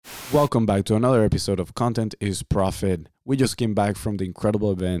Welcome back to another episode of Content is Profit. We just came back from the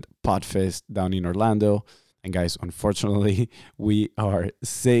incredible event Podfest down in Orlando. And guys, unfortunately, we are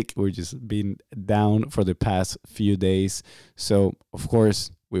sick. We've just been down for the past few days. So, of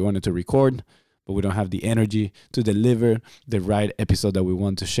course, we wanted to record, but we don't have the energy to deliver the right episode that we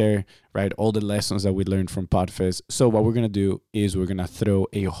want to share, right? All the lessons that we learned from Podfest. So what we're going to do is we're going to throw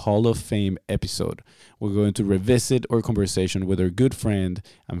a Hall of Fame episode. We're going to revisit our conversation with our good friend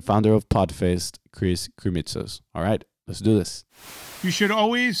and founder of Podfest, Chris Krimitsos. All right, let's do this. You should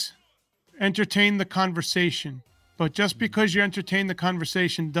always entertain the conversation. But just because you entertain the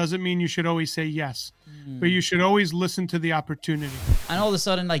conversation doesn't mean you should always say yes. But you should always listen to the opportunity. And all of a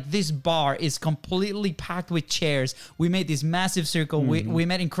sudden, like, this bar is completely packed with chairs. We made this massive circle. We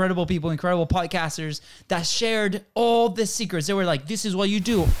met incredible people, incredible podcasters that shared all the secrets. They were like, this is what you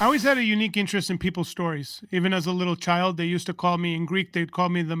do. I always had a unique interest in people's stories. Even as a little child, they used to call me, in Greek, they'd call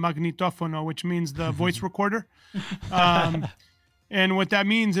me the magnetofono, which means the voice recorder. And what that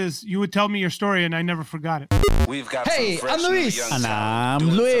means is you would tell me your story and I never forgot it. We've got Hey, I'm Luis. And I'm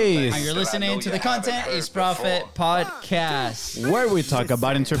Luis. And you're listening to the Content is Profit podcast. Where we talk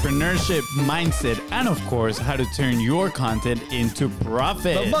about entrepreneurship, mindset, and of course, how to turn your content into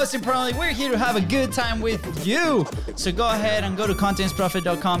profit. But most importantly, we're here to have a good time with you. So go ahead and go to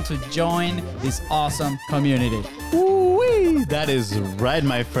contentsprofit.com to join this awesome community. Ooh-wee. That is right,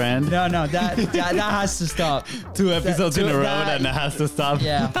 my friend. No, that has to stop. 2 episodes in a row that- and it has to stop.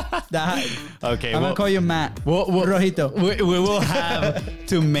 Yeah. Okay. I'm going to call you Matt. Rojito. We will have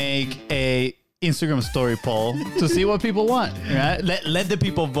to make a Instagram story poll to see what people want. Right? Let the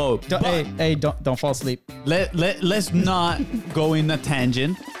people vote. Don't fall asleep. Let's not go in a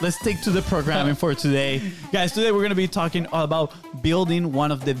tangent. Let's stick to the programming for today. Guys, today we're going to be talking all about building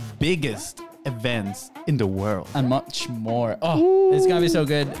one of the biggest events in the world. And much more. Oh, it's gonna be so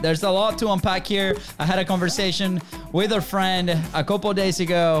good. There's a lot to unpack here. I had a conversation with a friend a couple days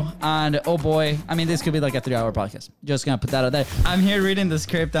ago, and oh boy, I mean, this could be like a 3-hour podcast. Just gonna put that out there. I'm here reading the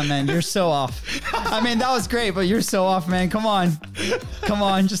script, and man, you're so off. I mean, that was great, but you're so off, man. Come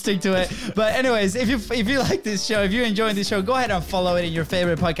on, just stick to it. But anyways, if you like this show, if you're enjoying this show, go ahead and follow it in your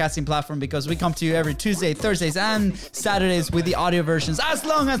favorite podcasting platform, because we come to you every Tuesday, Thursdays, and Saturdays with the audio versions, as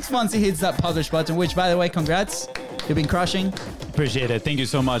long as Fonzie hits that publish button, which, by the way, congrats. You've been crushing. Appreciate it. Thank you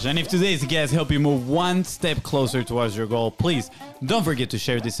so much. And if today's guests help you move one step closer towards your goal, please don't forget to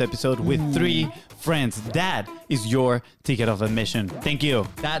share this episode with 3 friends. That is your ticket of admission. Thank you.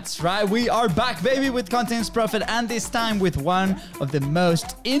 That's right. We are back, baby, with Content's Profit, and this time with one of the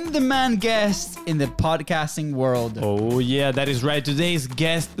most in-demand guests in the podcasting world. Oh, yeah, that is right. Today's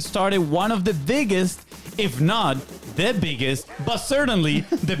guest started one of the biggest, if not the biggest, but certainly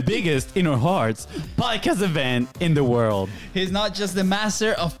the biggest in our hearts, podcast event in the world. He's not just the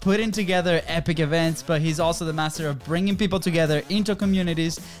master of putting together epic events, but he's also the master of bringing people together into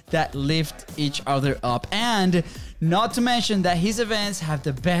communities that lift each other up. And not to mention that his events have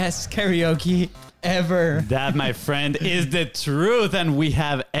the best karaoke ever. That, my friend, is the truth, and we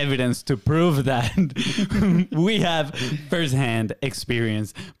have evidence to prove that. We have first-hand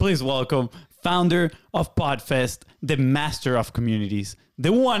experience. Please welcome founder of Podfest, the master of communities,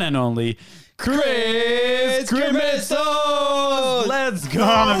 the one and only Chris Krimitsos. Let's go.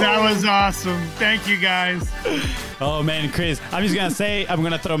 Oh, that was awesome. Thank you, guys. Oh, man, Chris, I'm just going to say, I'm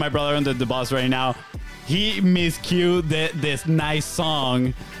going to throw my brother under the bus right now. He miscued this nice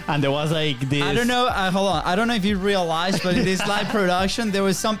song, and there was like this. I don't know. Hold on. I don't know if you realized, but in this live production, there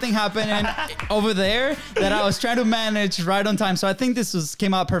was something happening over there that I was trying to manage right on time. So I think this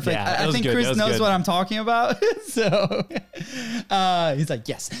came out perfect. Yeah, I think good. Chris knows what I'm talking about. So he's like,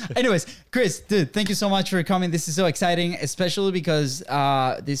 yes. Anyways, Chris, dude, thank you so much for coming. This is so exciting, especially because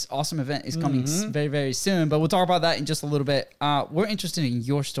this awesome event is coming very, very soon. But we'll talk about that in just a little bit. We're interested in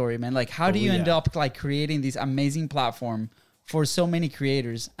your story, man. Like, how do you end up like creating this amazing platform for so many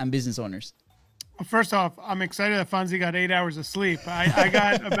creators and business owners? Well, first off, I'm excited that Fonzie got 8 hours of sleep. I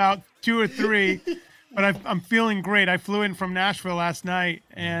got about 2 or 3, but I'm feeling great. I flew in from Nashville last night,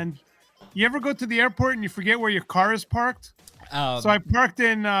 and you ever go to the airport and you forget where your car is parked? So I parked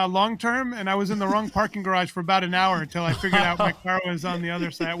in Long Term, and I was in the wrong parking garage for about an hour until I figured out my car was on the other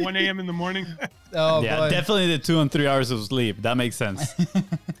side at 1 a.m. in the morning. Oh, yeah, boy. definitely the 2 and 3 hours of sleep. That makes sense.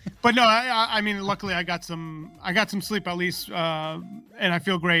 But no, I mean, luckily I got some sleep at least, and I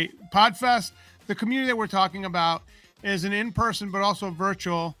feel great. Podfest, the community that we're talking about, is an in-person but also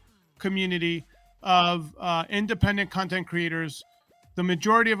virtual community of independent content creators. The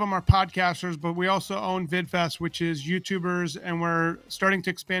majority of them are podcasters, but we also own VidFest, which is YouTubers, and we're starting to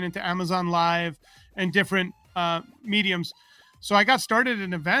expand into Amazon Live and different mediums. So I got started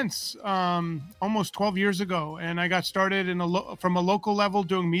in events almost 12 years ago, and I got started from a local level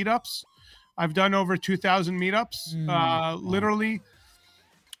doing meetups. I've done over 2,000 meetups. Literally,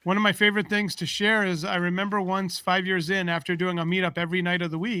 one of my favorite things to share is I remember once 5 years in, after doing a meetup every night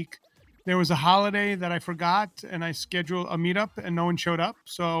of the week, there was a holiday that I forgot, and I scheduled a meetup, and no one showed up.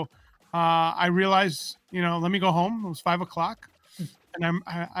 So I realized, let me go home. It was 5 o'clock, and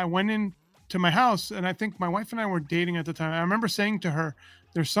I went in to my house, and I think my wife and I were dating at the time. I remember saying to her,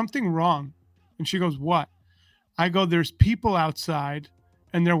 "There's something wrong," and she goes, "What?" I go, "There's people outside,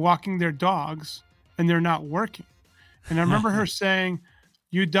 and they're walking their dogs, and they're not working." And I remember her saying,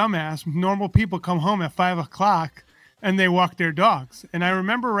 "You dumbass, normal people come home at 5 o'clock and they walk their dogs." And I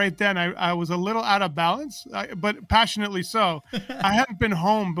remember right then I was a little out of balance, but passionately so. I hadn't been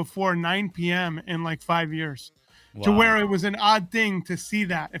home before 9 p.m. in like 5 years. Wow. To where it was an odd thing to see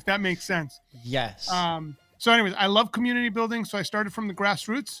that, if that makes sense. Yes. So anyways, I love community building. So I started from the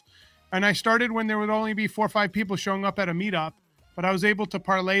grassroots, and I started when there would only be 4 or 5 people showing up at a meetup, but I was able to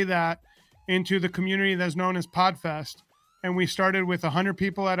parlay that into the community that's known as Podfest. And we started with 100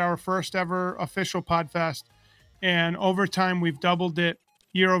 people at our first ever official Podfest. And over time, we've doubled it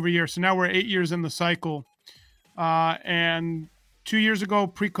year over year. So now we're 8 years in the cycle. And 2 years ago,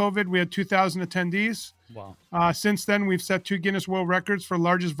 pre-COVID, we had 2,000 attendees. Wow. Since then, we've set 2 Guinness World Records for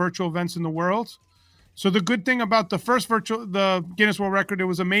largest virtual events in the world. So the good thing about the Guinness World Record, it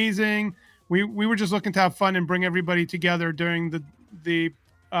was amazing. We were just looking to have fun and bring everybody together during the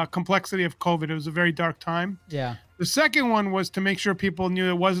complexity of COVID. It was a very dark time. Yeah. The second one was to make sure people knew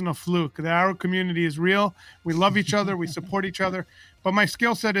it wasn't a fluke, that our community is real. We love each other. We support each other. But my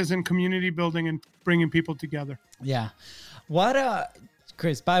skill set is in community building and bringing people together. Yeah.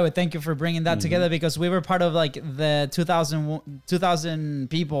 Chris, by the way, thank you for bringing that together, because we were part of like the 2,000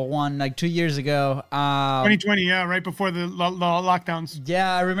 people one like 2 years ago. 2020, yeah, right before the lockdowns.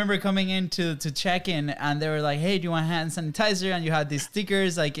 Yeah, I remember coming in to check in, and they were like, "Hey, do you want hand sanitizer?" And you had these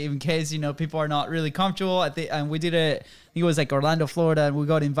stickers, like in case people are not really comfortable. And we did it. I think it was like Orlando, Florida, and we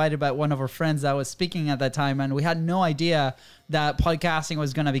got invited by one of our friends that was speaking at that time, and we had no idea that podcasting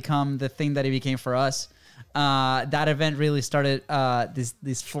was gonna become the thing that it became for us. That event really started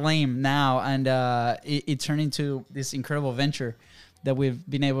this flame now, and it turned into this incredible venture that we've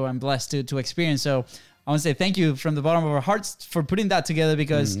been able and blessed to experience. So I want to say thank you from the bottom of our hearts for putting that together,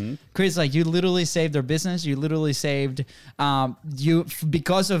 because Chris, like, you literally saved our business. You literally saved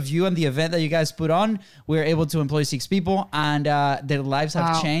because of you and the event that you guys put on. We were able to employ 6 people, and their lives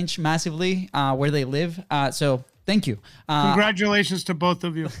have changed massively where they live. So thank you. Congratulations to both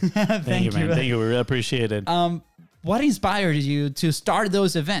of you. Thank you, man. Thank you. We really appreciate it. What inspired you to start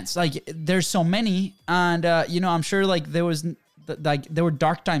those events? Like, there's so many, and I'm sure like there were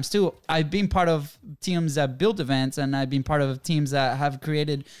dark times too. I've been part of teams that build events, and I've been part of teams that have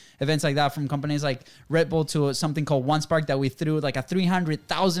created events like that, from companies like Red Bull to something called OneSpark that we threw like a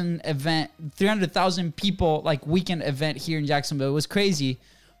 300,000 people like weekend event here in Jacksonville. It was crazy.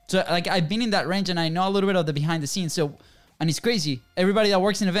 So like, I've been in that range, and I know a little bit of the behind the scenes. So, and it's crazy. Everybody that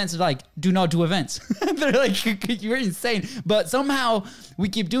works in events is like, do not do events. They're like, you're insane. But somehow we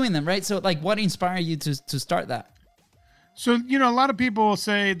keep doing them, right? So like, what inspired you to start that? So, a lot of people will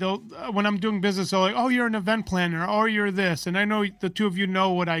say, when I'm doing business, they're like, "Oh, you're an event planner, or you're this." And I know the two of you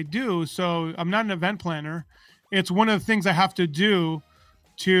know what I do. So I'm not an event planner. It's one of the things I have to do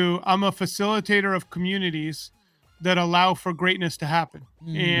I'm a facilitator of communities that allow for greatness to happen,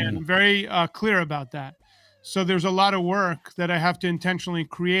 and very clear about that. So there's a lot of work that I have to intentionally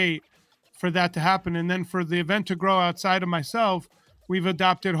create for that to happen. And then for the event to grow outside of myself, we've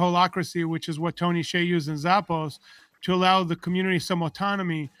adopted Holacracy, which is what Tony Hsieh used in Zappos, to allow the community some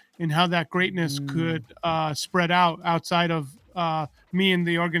autonomy in how that greatness could spread outside of me and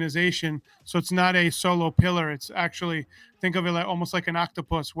the organization. So it's not a solo pillar. It's actually, think of it like almost like an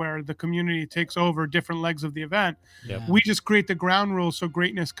octopus, where the community takes over different legs of the event. Yep. We just create the ground rules so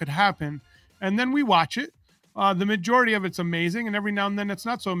greatness could happen. And then we watch it. The majority of it's amazing, and every now and then it's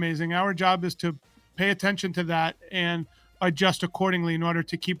not so amazing. Our job is to pay attention to that and adjust accordingly in order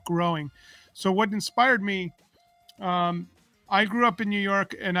to keep growing. So what inspired me, I grew up in New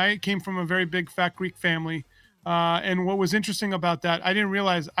York, and I came from a very big fat Greek family. And what was interesting about that, I didn't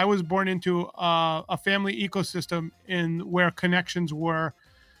realize I was born into a family ecosystem where connections were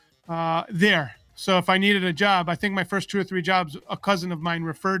there. So if I needed a job, I think my first 2 or 3 jobs, a cousin of mine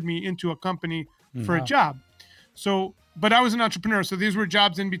referred me into a company for a job. So, but I was an entrepreneur. So these were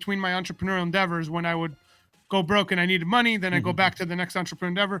jobs in between my entrepreneurial endeavors when I would go broke and I needed money. Then I go back to the next entrepreneurial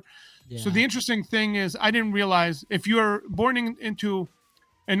endeavor. Yeah. So the interesting thing is, I didn't realize if you're born into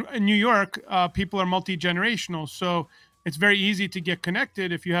in New York, people are multi-generational. So it's very easy to get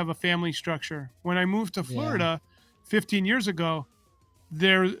connected if you have a family structure. When I moved to Florida 15 years ago,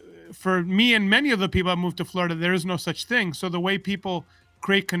 for me and many of the people that moved to Florida, there is no such thing. So the way people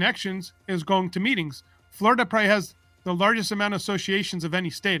create connections is going to meetings. Florida probably has the largest amount of associations of any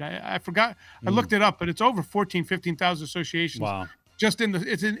state. I forgot, I looked it up, but it's over 15,000 associations. Wow.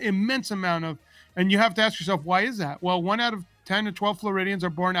 It's an immense amount of, and you have to ask yourself, why is that? Well, 1 out of 10 to 12 Floridians are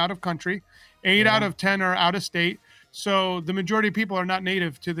born out of country. 8 out of 10 are out of state. So the majority of people are not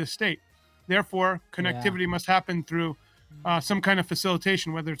native to this state. Therefore, connectivity must happen through some kind of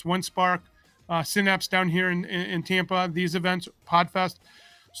facilitation, whether it's OneSpark, Synapse down here in Tampa, these events, PodFest.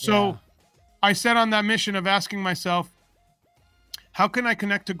 So I set on that mission of asking myself, how can I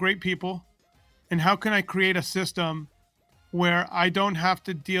connect to great people? And how can I create a system where I don't have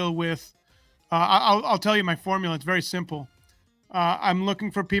to deal with, I'll tell you my formula. It's very simple. I'm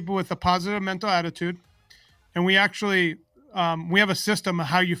looking for people with a positive mental attitude. And we actually, we have a system of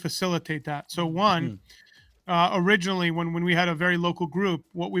how you facilitate that. So originally when we had a very local group,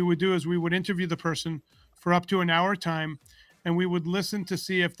 what we would do is we would interview the person for up to an hour time, and we would listen to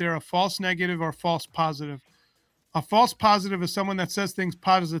see if they're a false negative or false positive. A false positive is someone that says things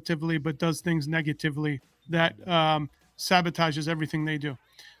positively but does things negatively, that sabotages everything they do.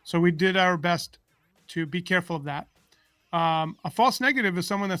 So we did our best to be careful of that. A false negative is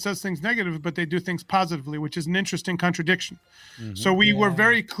someone that says things negative, but they do things positively, which is an interesting contradiction. So we were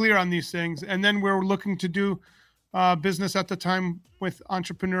very clear on these things. And then we're looking to do business at the time with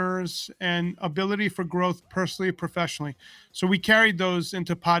entrepreneurs and ability for growth personally, professionally. So we carried those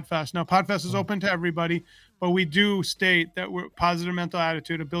into PodFest. Now, PodFest is open to everybody, but we do state that we're positive mental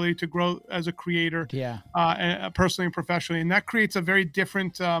attitude, ability to grow as a creator, personally and professionally. And that creates a very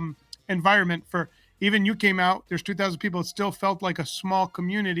different environment for. Even you came out, there's 2,000 people. It still felt like a small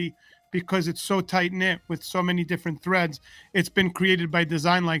community because it's so tight knit with so many different threads. It's been created by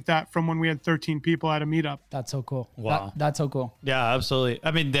design like that from when we had 13 people at a meetup. That's so cool. Wow. That's so cool. Yeah, absolutely.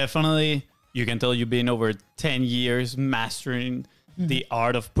 I mean, definitely you can tell you've been over 10 years mastering the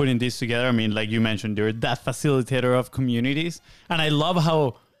art of putting this together. I mean, like you mentioned, you're that facilitator of communities. And I love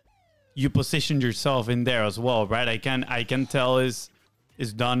how you positioned yourself in there as well, right? I can tell is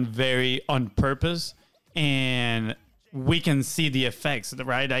done very on purpose, and we can see the effects,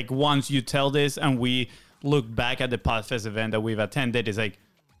 right? Like once you tell this and we look back at the PodFest event that we've attended, it's like,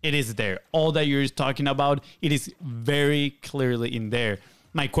 it is there. All that you're talking about, it is very clearly in there.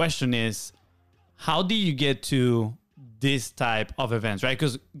 My question is, how do you get to this type of events, right?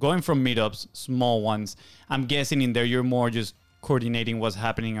 Because going from meetups, small ones, I'm guessing in there, you're more just coordinating what's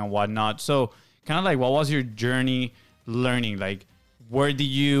happening and whatnot. So kind of like, what was your journey learning? Like, where do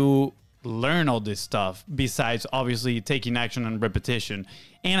you learn all this stuff besides obviously taking action and repetition?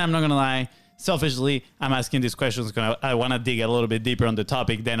 And I'm not going to lie, selfishly, I'm asking these questions because I want to dig a little bit deeper on the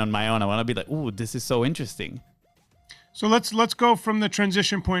topic than on my own. I want to be like, ooh, this is so interesting. So let's go from the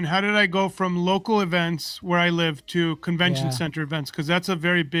transition point. How did I go from local events where I live to convention center events? Because that's a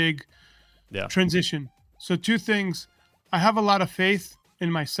very big transition. So 2 things. I have a lot of faith in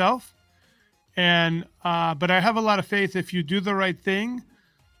myself. And but I have a lot of faith if you do the right thing,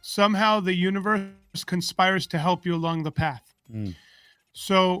 somehow the universe conspires to help you along the path.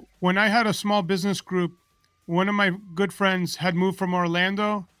 So when I had a small business group, one of my good friends had moved from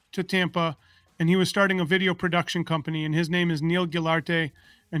Orlando to Tampa, and he was starting a video production company, and his name is Neil Gilarte,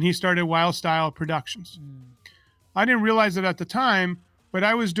 and he started Wild Style Productions. I didn't realize it at the time, but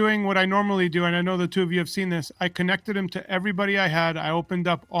I was doing what I normally do, and I know the 2 of you have seen this. I connected him to everybody I had. I opened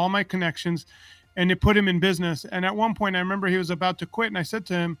up all my connections, and it put him in business. And at one point, I remember he was about to quit, and I said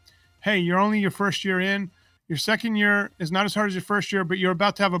to him, hey, you're only your first year in. Your second year is not as hard as your first year, but you're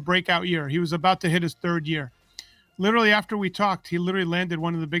about to have a breakout year. He was about to hit his 3rd year. Literally, after we talked, he literally landed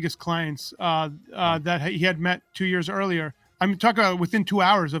one of the biggest clients that he had met 2 years earlier. I'm talking about within 2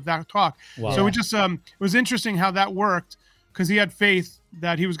 hours of that talk. Wow. So it was interesting how that worked, because he had faith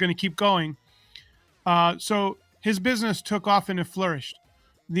that he was going to keep going. So his business took off and it flourished.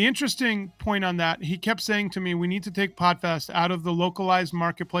 The interesting point on that, he kept saying to me, we need to take PodFest out of the localized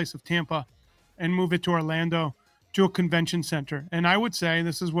marketplace of Tampa and move it to Orlando, to a convention center. And I would say,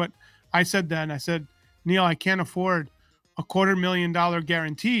 this is what I said then. I said, Neil, I can't afford a $250,000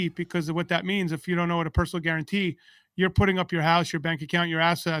 guarantee, because of what that means. If you don't know what a personal guarantee, you're putting up your house, your bank account, your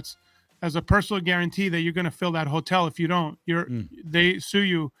assets as a personal guarantee that you're going to fill that hotel. If you don't, they sue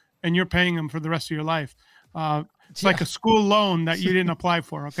you and you're paying them for the rest of your life. It's like a school loan that you didn't apply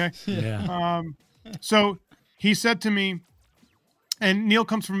for. Okay. So he said to me, and Neil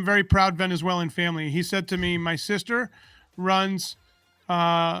comes from a very proud Venezuelan family. He said to me, my sister runs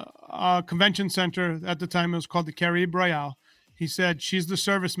convention center at the time. It was called the Caribe Royale. He said, she's the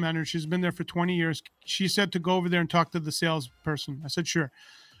service manager. She's been there for 20 years. She said to go over there and talk to the salesperson. I said, sure.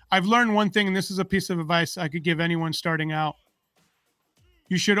 I've learned one thing, and this is a piece of advice I could give anyone starting out.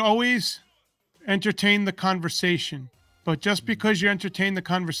 You should always entertain the conversation. But just because you entertain the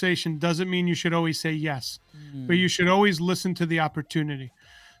conversation doesn't mean you should always say yes. But you should always listen to the opportunity.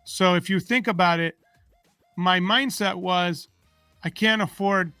 So if you think about it, my mindset was, I can't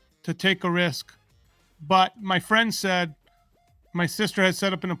afford to take a risk. But my friend said, my sister has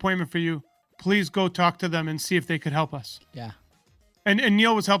set up an appointment for you. Please go talk to them and see if they could help us. Yeah. And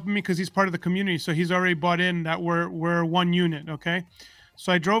Neil was helping me because he's part of the community. So he's already bought in that we're one unit. Okay.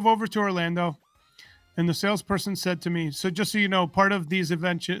 So I drove over to Orlando, and the salesperson said to me, so just so you know, part of these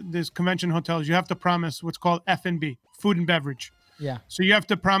convention hotels, you have to promise what's called F&B, food and beverage. Yeah. So you have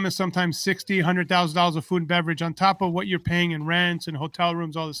to promise sometimes $60,000, $100,000 of food and beverage on top of what you're paying in rents and hotel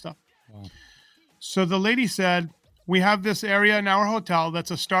rooms, all this stuff. Wow. So the lady said, we have this area in our hotel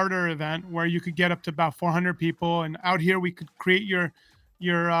that's a starter event where you could get up to about 400 people. And out here, we could create your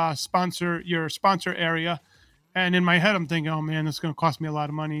sponsor area. And in my head, I'm thinking, oh, man, this is going to cost me a lot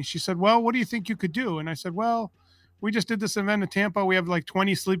of money. She said, well, what do you think you could do? And I said, well, we just did this event in Tampa. We have like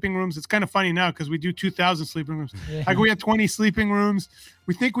 20 sleeping rooms. It's kind of funny now because we do 2,000 sleeping rooms. Yeah. Like we had 20 sleeping rooms.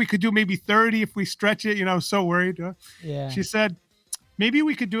 We think we could do maybe 30 if we stretch it. I was so worried. Yeah. She said, maybe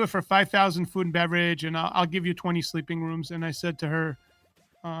we could do it for 5,000 food and beverage, and I'll give you 20 sleeping rooms. And I said to her,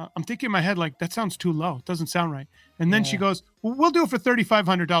 I'm thinking in my head, like, that sounds too low. It doesn't sound right. And then she goes, well, we'll do it for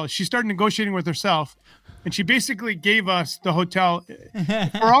 $3,500. She started negotiating with herself, and she basically gave us the hotel.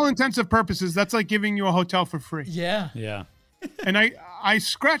 For all intensive purposes, that's like giving you a hotel for free. Yeah. Yeah. And I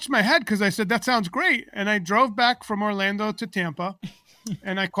scratched my head because I said, that sounds great. And I drove back from Orlando to Tampa,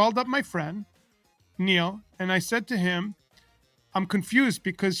 and I called up my friend, Neil, and I said to him, I'm confused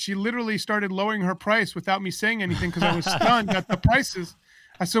because she literally started lowering her price without me saying anything because I was stunned at the prices.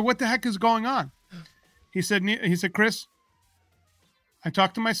 I said, what the heck is going on? He said, Chris, I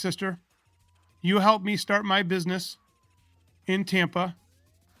talked to my sister. You helped me start my business in Tampa.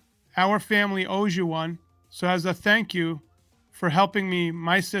 Our family owes you one. So as a thank you for helping me,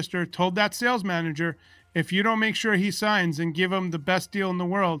 my sister told that sales manager, if you don't make sure he signs and give him the best deal in the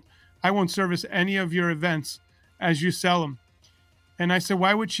world, I won't service any of your events as you sell them. And I said,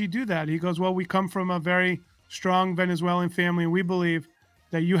 why would she do that? He goes, well, we come from a very strong Venezuelan family, and we believe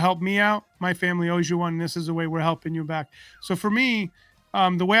that you helped me out. My family owes you one, and this is the way we're helping you back. So for me,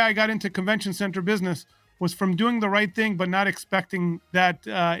 the way I got into convention center business was from doing the right thing, but not expecting that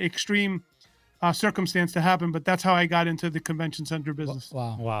extreme circumstance to happen. But that's how I got into the convention center business.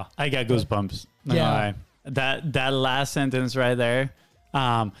 Wow. I got goosebumps. No, Yeah. That last sentence right there.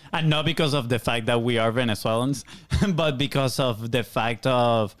 And not because of the fact that we are Venezuelans, but because of the fact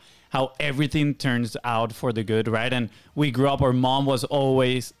of how everything turns out for the good, right? And we grew up, our mom was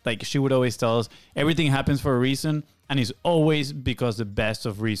always, like, she would always tell us, everything happens for a reason, and it's always because the best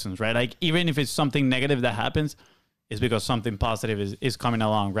of reasons, right? Like, even if it's something negative that happens, it's because something positive is coming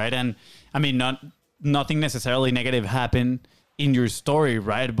along, right? And I mean, nothing necessarily negative happened in your story,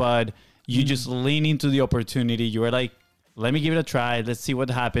 right? But you just lean into the opportunity. You were like, let me give it a try. Let's see what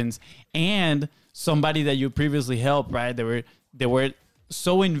happens. And somebody that you previously helped, right? They were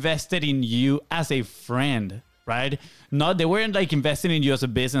so invested in you as a friend, right? They weren't like investing in you as a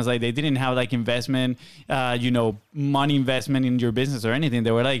business. Like they didn't have like investment, money investment in your business or anything.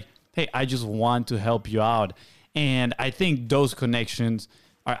 They were like, hey, I just want to help you out. And I think those connections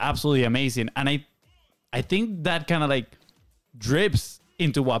are absolutely amazing. And I think that kind of like drips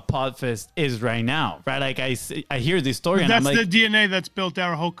into what Podfest is right now, right? Like I hear this story, and that's I'm like, the DNA that's built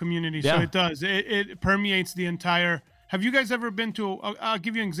our whole community. Yeah. So it does. It permeates the entire. Have you guys ever been to? I'll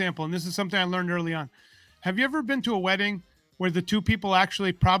give you an example, and this is something I learned early on. Have you ever been to a wedding where the two people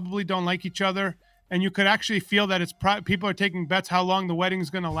actually probably don't like each other, and you could actually feel that it's people are taking bets how long the wedding is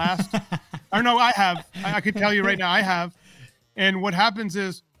going to last? I know I have. I could tell you right now, I have. And what happens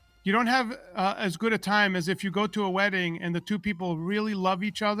is, you don't have as good a time as if you go to a wedding and the two people really love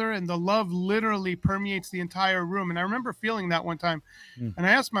each other, and the love literally permeates the entire room. And I remember feeling that one time. And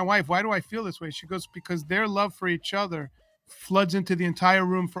I asked my wife, why do I feel this way? She goes, because their love for each other floods into the entire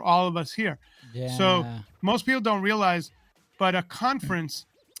room for all of us here. Yeah. So most people don't realize, but a conference,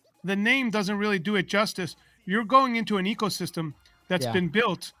 the name doesn't really do it justice. You're going into an ecosystem that's been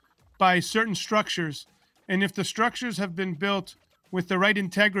built by certain structures. And if the structures have been built with the right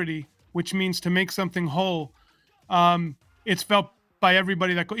integrity, which means to make something whole, it's felt by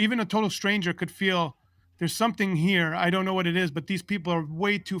everybody that even a total stranger could feel there's something here. I don't know what it is, but these people are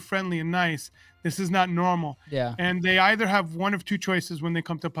way too friendly and nice. This is not normal. Yeah. And they either have one of two choices when they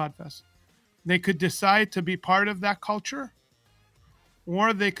come to Podfest. They could decide to be part of that culture,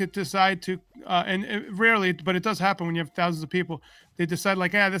 or they could decide to, and rarely, but it does happen when you have thousands of people. They decide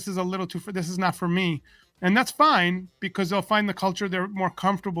like, this is a little too, this is not for me. And that's fine because they'll find the culture they're more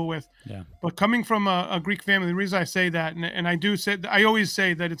comfortable with. Yeah. But coming from a Greek family, the reason I say that, and I always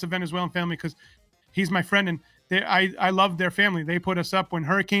say that it's a Venezuelan family because he's my friend, and I love their family. They put us up when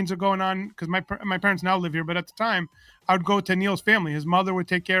hurricanes are going on, because my parents now live here, but at the time I would go to Neil's family. His mother would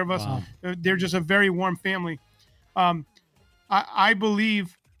take care of us. Wow. They're just a very warm family. I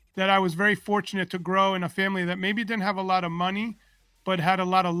believe that I was very fortunate to grow in a family that maybe didn't have a lot of money, but had a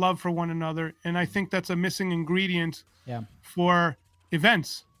lot of love for one another. And I think that's a missing ingredient for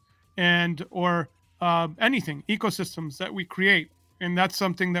events or anything, ecosystems that we create. And that's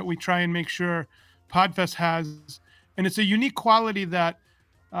something that we try and make sure Podfest has. And it's a unique quality that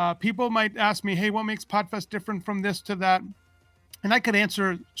people might ask me, hey, what makes Podfest different from this to that? And I could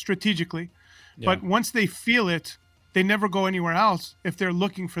answer strategically. Yeah. But once they feel it, they never go anywhere else if they're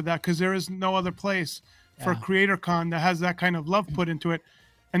looking for that, because there is no other place for CreatorCon that has that kind of love put into it.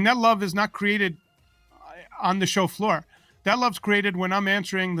 And that love is not created on the show floor. That love's created when I'm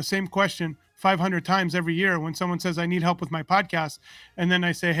answering the same question 500 times every year when someone says, I need help with my podcast. And then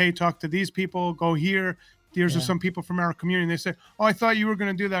I say, hey, talk to these people, go here. These are some people from our community. And they say, oh, I thought you were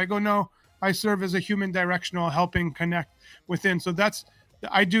going to do that. I go, no, I serve as a human directional, helping connect within. So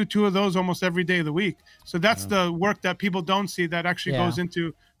I do 2 of those almost every day of the week. So that's the work that people don't see that actually goes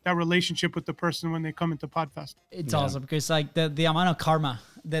into that relationship with the person when they come into Podfest. It's awesome because like the amount of karma,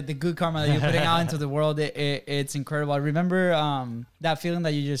 the good karma that you're putting out into the world, it's incredible. I remember that feeling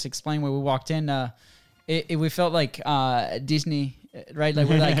that you just explained when we walked in. We felt like Disney, right? Like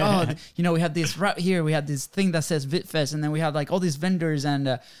we're like, oh, we have this route here, we have this thing that says VidFest, and then we have like all these vendors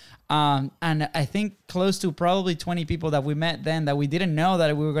and I think close to probably 20 people that we met then that we didn't know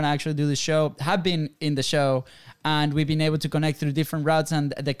that we were going to actually do the show have been in the show, and we've been able to connect through different routes.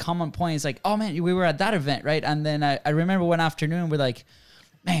 And the common point is like, oh man, we were at that event, right? And then I remember one afternoon we're like,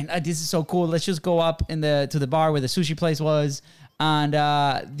 man, this is so cool. Let's just go up to the bar where the sushi place was. And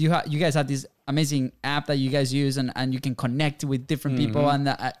you guys have this amazing app that you guys use, and you can connect with different people,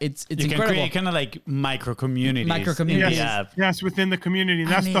 and it's you incredible. can create kind of like micro communities. Yes, within the community.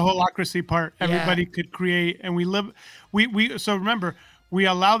 That's the holacracy part. Everybody could create, and we so remember, we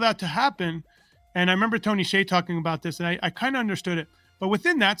allow that to happen. And I remember Tony Hsieh talking about this, and I kind of understood it. But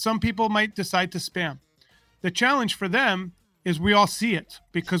within that, some people might decide to spam. The challenge for them is we all see it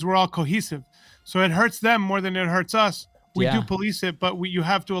because we're all cohesive. So it hurts them more than it hurts us. We do police it, but you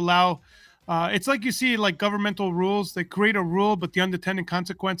have to allow. It's like you see like governmental rules. They create a rule, but the unintended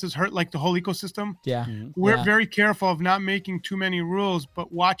consequences hurt like the whole ecosystem. Yeah. We're very careful of not making too many rules,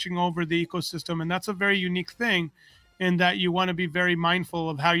 but watching over the ecosystem. And that's a very unique thing, in that you want to be very mindful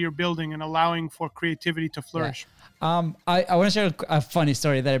of how you're building and allowing for creativity to flourish. I want to share a funny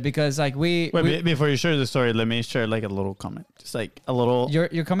story there because like before you share the story, let me share like a little comment, just like a little.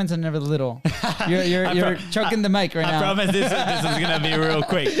 Your comments are never little. You're choking the mic right now. I promise this is gonna be real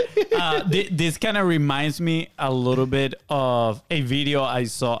quick. This kind of reminds me a little bit of a video I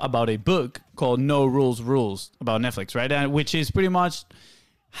saw about a book called No Rules Rules about Netflix, right? And which is pretty much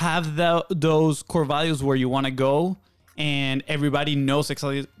have those core values where you want to go, and everybody knows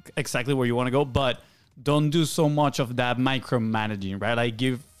exactly where you want to go, but don't do so much of that micromanaging, right? Like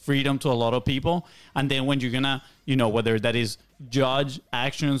give freedom to a lot of people. And then when you're gonna, whether that is judge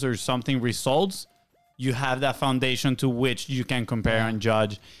actions or something results, you have that foundation to which you can compare and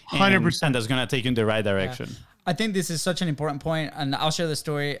judge. 100%. And that's gonna take you in the right direction. Yeah. I think this is such an important point, and I'll share the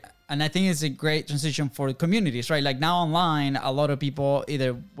story. And I think it's a great transition for communities, right? Like now online, a lot of people,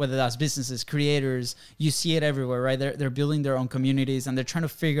 either whether that's businesses, creators, you see it everywhere, right? They're building their own communities and they're trying to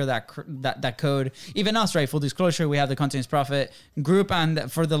figure that code. Even us, right? Full disclosure, we have the Content is Profit group,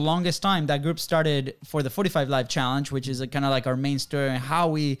 and for the longest time, that group started for the 45 Live Challenge, which is kind of like our main story and how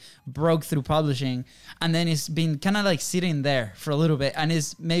we broke through publishing. And then it's been kind of like sitting there for a little bit, and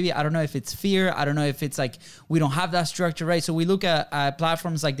it's maybe, I don't know if it's fear, I don't know if it's like we don't have that structure, right? So we look at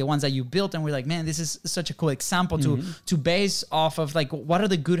platforms like the ones that you built, and we're like, man, this is such a cool example to base off of, like, what are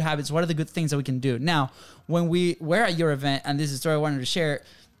the good habits, what are the good things that we can do. Now, when we were at your event, and this is a story I wanted to share,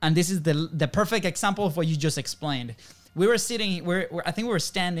 and this is the perfect example of what you just explained. We were sitting, I think we were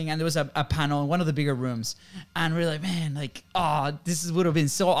standing, and there was a panel in one of the bigger rooms, and we're like, man, like, would have been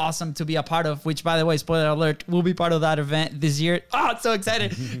so awesome to be a part of, which, by the way, spoiler alert, we'll be part of that event this year. I'm so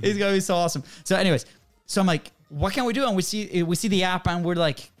excited. It's going to be so awesome. So anyways, So I'm like, what can we do? And we see the app, and we're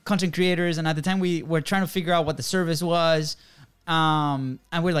like content creators. And at the time we were trying to figure out what the service was. And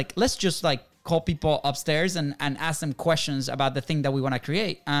we're like, let's just like call people upstairs and ask them questions about the thing that we want to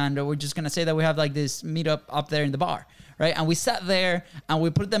create. And we're just going to say that we have like this meetup up there in the bar, right? And we sat there and we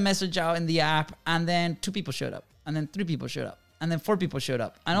put the message out in the app, and then 2 people showed up, and then 3 people showed up, and then 4 people showed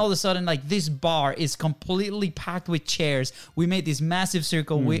up. And all of a sudden, like, this bar is completely packed with chairs. We made this massive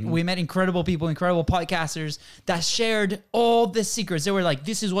circle. We met incredible people, incredible podcasters that shared all the secrets. They were like,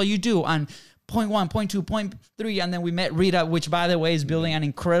 this is what you do. And point 1, point 2, point 3. And then we met Rita, which, by the way, is building an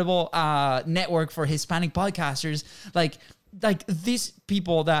incredible network for Hispanic podcasters. Like these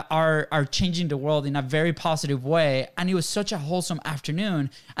people that are changing the world in a very positive way. And it was such a wholesome afternoon.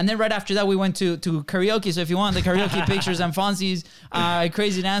 And then right after that, we went to karaoke. So if you want the karaoke pictures and Fonzie's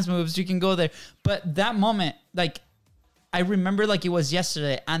crazy dance moves, you can go there. But that moment, like, I remember like it was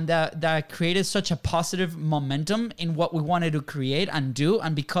yesterday, and that created such a positive momentum in what we wanted to create and do.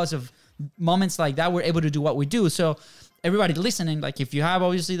 And because of moments like that, we're able to do what we do. So everybody listening, like, if you have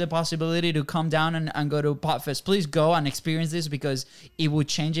obviously the possibility to come down and go to Podfest, please go and experience this, because it will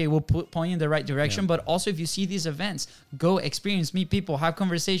change it. It will point you in the right direction. But also, if you see these events, go experience, meet people, have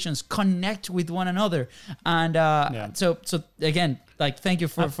conversations, connect with one another. And so again, like, thank you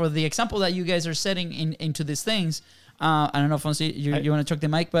for the example that you guys are setting into these things. I don't know, Fonzie, you want to chuck the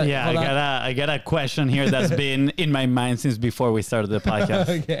mic, but I got a question here that's been in my mind since before we started the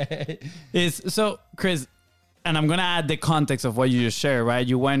podcast. Okay. So, Chris, and I'm going to add the context of what you just shared, right?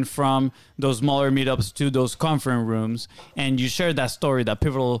 You went from those smaller meetups to those conference rooms, and you shared that story, that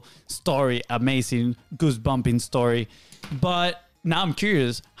pivotal story, amazing, goosebumping story. But now I'm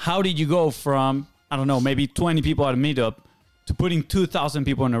curious, how did you go from, I don't know, maybe 20 people at a meetup to putting 2,000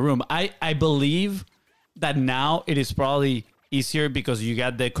 people in a room? I believe that now it is probably easier because you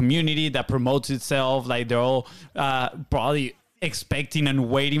got the community that promotes itself. Like, they're all probably expecting and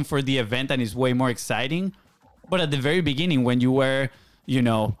waiting for the event, and it's way more exciting. But at the very beginning, when you were,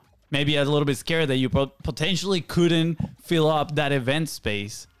 maybe a little bit scared that you potentially couldn't fill up that event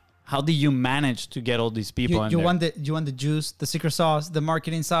space, how did you manage to get all these people in there? You want the juice, the secret sauce, the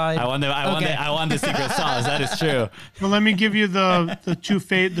marketing side? I want the secret sauce. That is true. Well, let me give you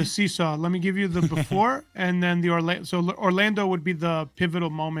the seesaw. Let me give you the before and then the Orlando. So Orlando would be the pivotal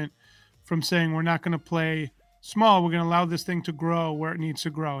moment from saying we're not going to play small. We're going to allow this thing to grow where it needs to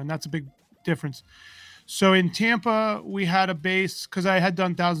grow. And that's a big difference. So in Tampa, we had a base, because I had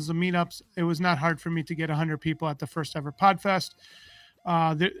done thousands of meetups. It was not hard for me to get 100 people at the first ever Podfest.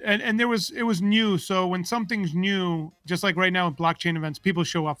 It was new. So when something's new, just like right now with blockchain events, people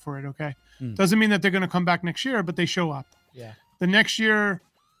show up for it. Okay. Doesn't mean that they're going to come back next year, but they show up. Yeah. The next year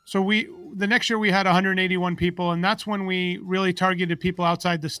we had 181 people, and that's when we really targeted people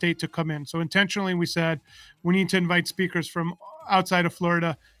outside the state to come in. So intentionally we said, we need to invite speakers from outside of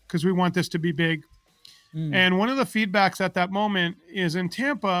Florida because we want this to be big. And one of the feedbacks at that moment is, in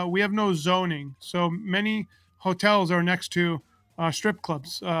Tampa, we have no zoning. So many hotels are next to strip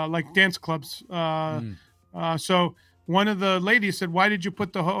clubs, like dance clubs. So one of the ladies said, why did you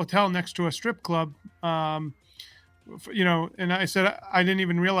put the hotel next to a strip club? And I said, I didn't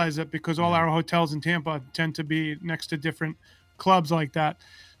even realize it, because all our hotels in Tampa tend to be next to different clubs like that.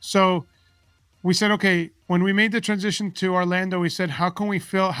 So we said, okay, when we made the transition to Orlando, we said, how can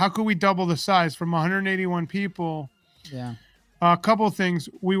we double the size from 181 people? Yeah. A couple of things.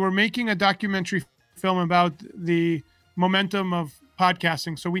 We were making a documentary film about the momentum of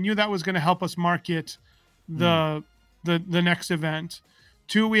podcasting. So we knew that was going to help us market the next event.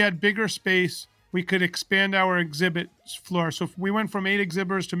 2, we had bigger space. We could expand our exhibit floor. So we went from 8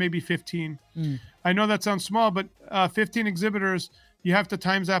 exhibitors to maybe 15. I know that sounds small, but 15 exhibitors, you have to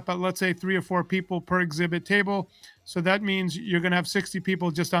times that by, let's say, 3 or 4 people per exhibit table. So that means you're going to have 60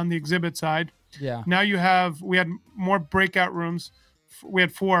 people just on the exhibit side. Yeah. Now we had more breakout rooms. We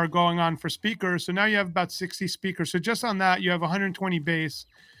had 4 going on for speakers. So now you have about 60 speakers. So just on that, you have 120 base.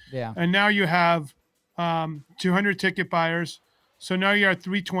 Yeah. And now you have 200 ticket buyers. So now you're at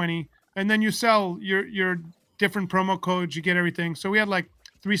 320. And then you sell your different promo codes. You get everything. So we had like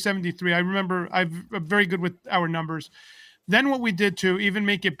 373. I remember I'm very good with our numbers. Then what we did to even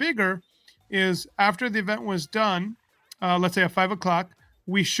make it bigger is, after the event was done, let's say at 5:00,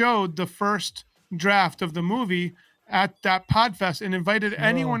 we showed the first draft of the movie at that Podfest and invited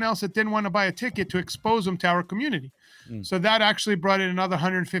anyone else that didn't want to buy a ticket to expose them to our community. So that actually brought in another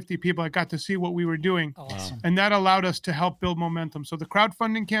 150 people that got to see what we were doing. Awesome. And that allowed us to help build momentum. So the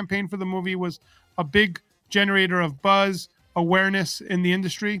crowdfunding campaign for the movie was a big generator of buzz, awareness in the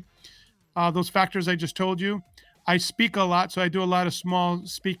industry. Those factors I just told you. I speak a lot, so I do a lot of small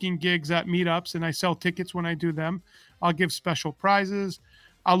speaking gigs at meetups, and I sell tickets when I do them. I'll give special prizes.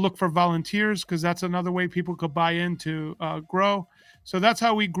 I'll look for volunteers because that's another way people could buy in to grow. So that's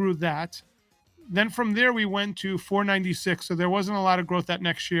how we grew that. Then from there, we went to 496. So there wasn't a lot of growth that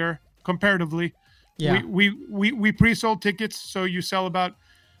next year comparatively. Yeah. We pre-sold tickets. So you sell about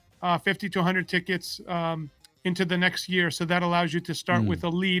 50 to 100 tickets into the next year. So that allows you to start with a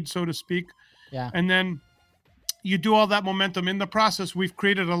lead, so to speak. Yeah. And then you do all that momentum. In the process, we've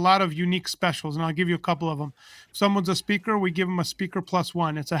created a lot of unique specials, and I'll give you a couple of them. If someone's a speaker, we give them a speaker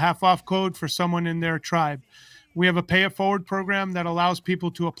 +1. It's a half-off code for someone in their tribe. We have a pay it forward program that allows people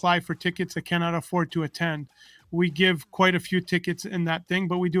to apply for tickets that cannot afford to attend. We give quite a few tickets in that thing,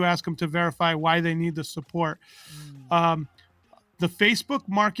 but we do ask them to verify why they need the support. The Facebook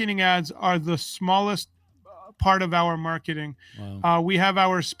marketing ads are the smallest part of our marketing. Wow. We have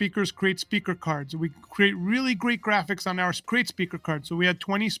our speakers create speaker cards. We create really great graphics on our create speaker cards. So we had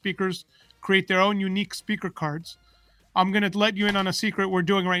 20 speakers create their own unique speaker cards. I'm going to let you in on a secret we're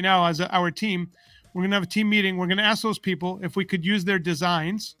doing right now as our team. We're going to have a team meeting. We're going to ask those people if we could use their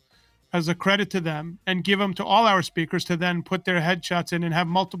designs as a credit to them and give them to all our speakers to then put their headshots in and have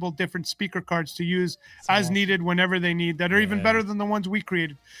multiple different speaker cards to use as needed whenever they need that are even better than the ones we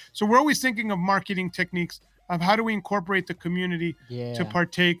created. So we're always thinking of marketing techniques of how do we incorporate the community to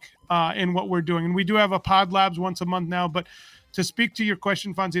partake in what we're doing. And we do have a Pod Labs once a month now. But to speak to your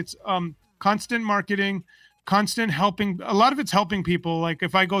question, Fonzie, it's constant marketing, constant helping. A lot of it's helping people. Like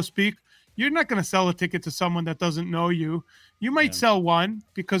if I go speak, you're not going to sell a ticket to someone that doesn't know you. You might sell one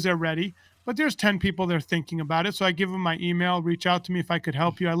because they're ready, but there's 10 people that are thinking about it. So I give them my email, reach out to me if I could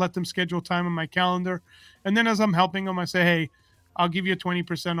help you. I let them schedule time on my calendar. And then as I'm helping them, I say, hey, I'll give you a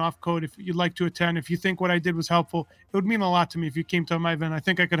 20% off code if you'd like to attend. If you think what I did was helpful, it would mean a lot to me if you came to my event. I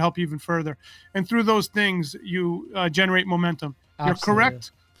think I could help you even further. And through those things, you generate momentum. Absolutely. You're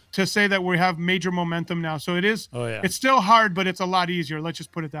correct to say that we have major momentum now. So it is, It's still hard, but it's a lot easier. Let's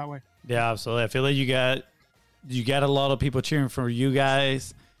just put it that way. Yeah, absolutely. I feel like you got a lot of people cheering for you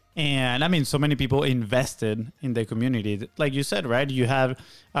guys. And I mean, so many people invested in the community. Like you said, right? You have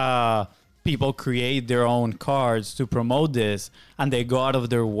people create their own cards to promote this, and they go out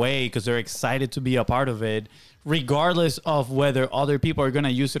of their way because they're excited to be a part of it, regardless of whether other people are going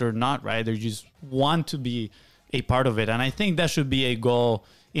to use it or not, right? They just want to be a part of it. And I think that should be a goal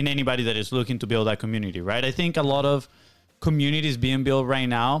in anybody that is looking to build that community, right? I think a lot of communities being built right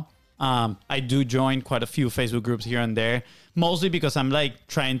now. I do join quite a few Facebook groups here and there, mostly because I'm like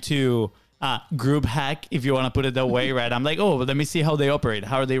trying to group hack, if you want to put it that way, right? I'm like, oh, let me see how they operate.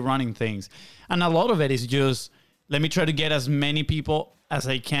 How are they running things? And a lot of it is just, let me try to get as many people as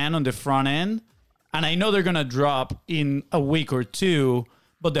I can on the front end. And I know they're going to drop in a week or two,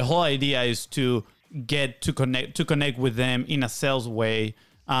 but the whole idea is to get to connect with them in a sales way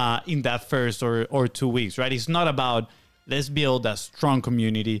in that first or 2 weeks, right? It's not about, let's build a strong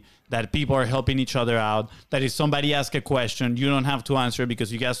community that people are helping each other out. That if somebody asks a question, you don't have to answer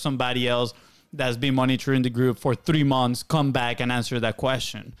because you got somebody else that's been monitoring the group for 3 months, come back and answer that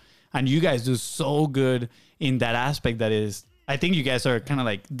question. And you guys do so good in that aspect. That is, I think you guys are kind of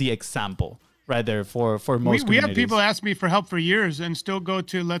like the example right there for most we have communities. people ask me for help for years and still go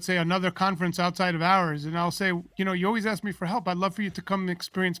to, let's say, another conference outside of ours. And I'll say, you always ask me for help. I'd love for you to come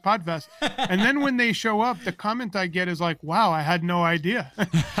experience Podfest. And then when they show up, the comment I get is like, wow, I had no idea.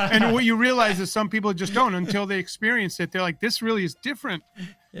 And what you realize is some people just don't until they experience it. They're like, this really is different.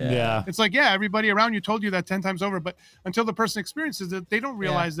 Yeah. It's like, everybody around you told you that 10 times over, but until the person experiences it, they don't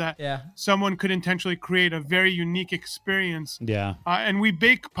realize that someone could intentionally create a very unique experience. Yeah. And we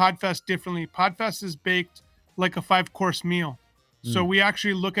bake Podfest differently. Podfest is baked like a 5-course meal. So we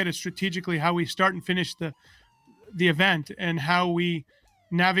actually look at it strategically, how we start and finish the event and how we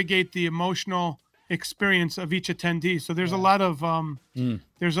navigate the emotional experience of each attendee. So there's a lot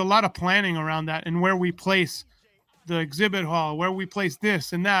of planning around that and where we place the exhibit hall, where we place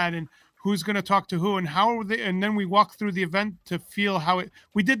this and that, and who's going to talk to who and how are they, and then we walk through the event to feel how it.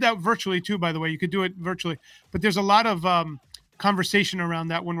 We did that virtually too, by the way. You could do it virtually, but there's a lot of conversation around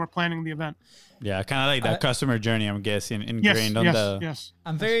that when we're planning the event. Yeah, kind of like that customer journey, I'm guessing, ingrained on Yes.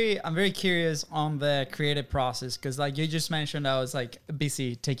 I'm very curious on the creative process because, like you just mentioned, I was like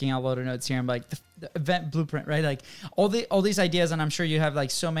busy taking out a lot of notes here. I'm like the event blueprint, right? Like all these ideas, and I'm sure you have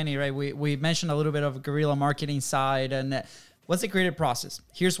like so many, right? We mentioned a little bit of guerrilla marketing side, and what's the creative process?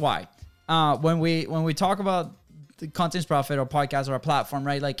 Here's why. When we talk about the Contents Profit or podcast or a platform,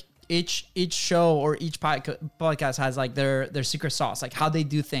 right? Like each show or each podcast has like their secret sauce, like how they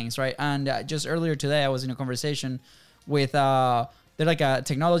do things, right? And just earlier today, I was in a conversation with they're like a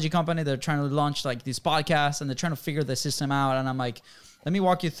technology company. They're trying to launch like these podcasts and they're trying to figure the system out. And I'm like, let me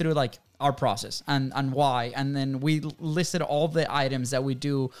walk you through like our process and why. And then we listed all the items that we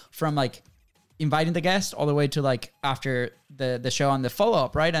do from like inviting the guest all the way to like after the show and the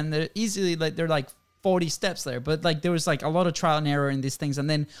follow-up, right? And they're easily like, they're like 40 steps there, but like there was like a lot of trial and error in these things. And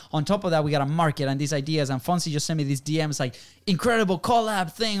then on top of that, we got to market and these ideas. And Fonzie just sent me these DMs, like incredible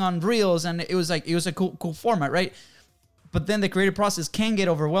collab thing on Reels. And it was a cool format, right? But then the creative process can get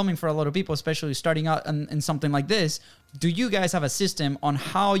overwhelming for a lot of people, especially starting out in something like this. Do you guys have a system on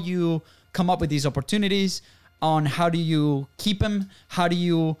how you come up with these opportunities? On how do you keep them? How do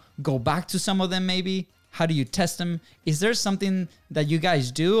you go back to some of them maybe? How do you test them? Is there something that you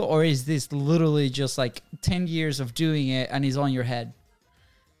guys do, or is this literally just like 10 years of doing it and it's on your head?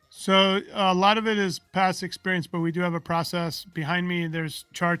 So a lot of it is past experience, but we do have a process behind me. There's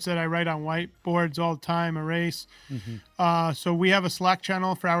charts that I write on whiteboards all the time, erase. So we have a Slack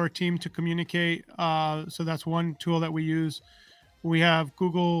channel for our team to communicate. So that's one tool that we use. We have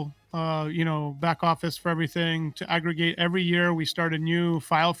Google, back office for everything to aggregate. Every year we start a new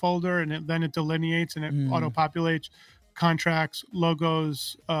file folder and then it delineates and it auto-populates contracts,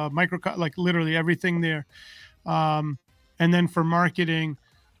 logos, like literally everything there. And then for marketing,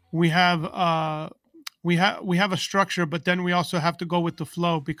 we have a structure, but then we also have to go with the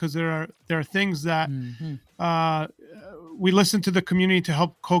flow because there are things that we listen to the community to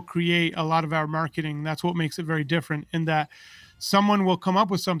help co-create a lot of our marketing. That's what makes it very different in that someone will come up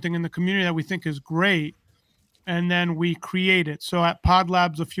with something in the community that we think is great, and then we create it. So at Pod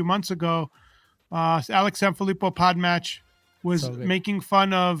Labs a few months ago, Alex Sanfilippo Podmatch was making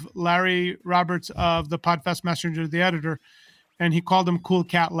fun of Larry Roberts of the Podfest Messenger, the editor, and he called him Cool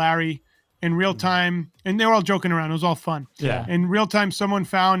Cat Larry in real time. And they were all joking around. It was all fun. Yeah. In real time, someone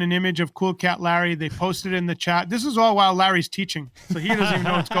found an image of Cool Cat Larry. They posted it in the chat. This is all while Larry's teaching, so he doesn't even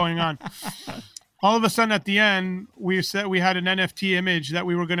know what's going on. All of a sudden at the end, we said we had an NFT image that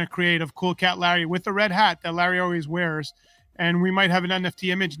we were going to create of Cool Cat Larry with the red hat that Larry always wears. And we might have an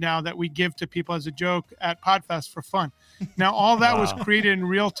NFT image now that we give to people as a joke at Podfest for fun. Now, all that was created in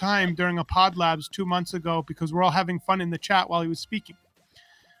real time during a Pod Labs 2 months ago because we're all having fun in the chat while he was speaking.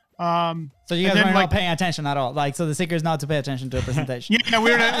 So you guys are not paying attention at all. Like, so the secret is not to pay attention to a presentation. Yeah,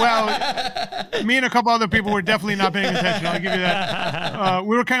 me and a couple other people were definitely not paying attention. I'll give you that.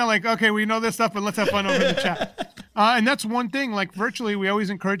 We were kind of like, okay, we know this stuff, but let's have fun over in the chat. And that's one thing, like virtually, we always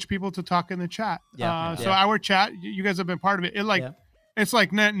encourage people to talk in the chat. So our chat, you guys have been part of it. It's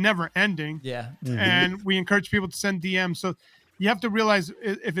like never ending. Yeah. And we encourage people to send DMs. So you have to realize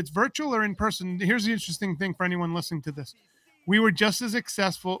if it's virtual or in person, here's the interesting thing for anyone listening to this. We were just as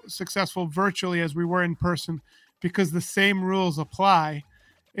successful virtually as we were in person because the same rules apply.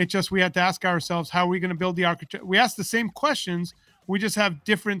 It's just we had to ask ourselves, how are we going to build the architecture? We asked the same questions. We just have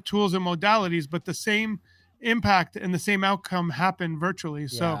different tools and modalities, but the same impact and the same outcome happen virtually.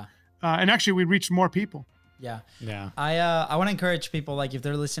 So, and actually we reached more people. Yeah. I want to encourage people, like if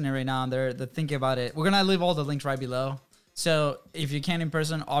they're listening right now and they're thinking about it, we're going to leave all the links right below. So if you can in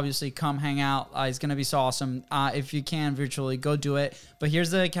person, obviously come hang out. It's going to be so awesome. If you can virtually, go do it. But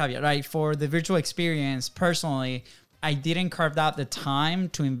here's the caveat, right? For the virtual experience, personally, I didn't carve out the time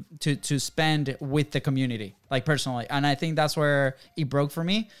to spend with the community, like personally. And I think that's where it broke for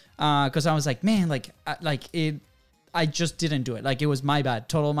me. Cause I was like, man, I just didn't do it. Like it was my bad,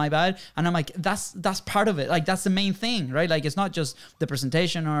 total my bad. And I'm like, that's part of it. Like that's the main thing, right? Like it's not just the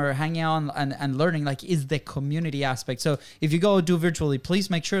presentation or hanging out and learning, like is the community aspect. So if you go do virtually, please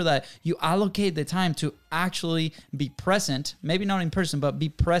make sure that you allocate the time to actually be present, maybe not in person, but be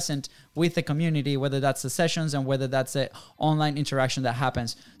present with the community, whether that's the sessions and whether that's the online interaction that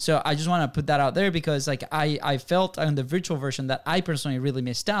happens. So I just want to put that out there because like I felt on the virtual version that I personally really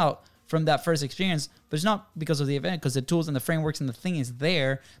missed out from that first experience, but it's not because of the event, because the tools and the frameworks and the thing is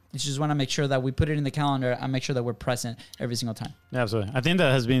there. You just want to make sure that we put it in the calendar and make sure that we're present every single time. Absolutely. I think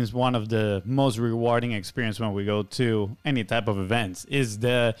that has been one of the most rewarding experience when we go to any type of events is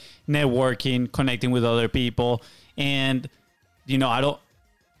the networking, connecting with other people. And,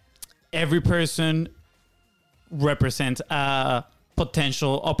 every person represents a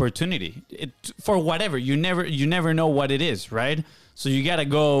potential opportunity for whatever. You never know what it is, right? So you got to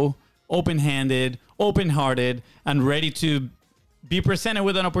go open-handed, open-hearted, and ready to be presented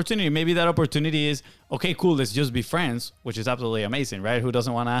with an opportunity. Maybe that opportunity is, okay, cool, let's just be friends, which is absolutely amazing, right? Who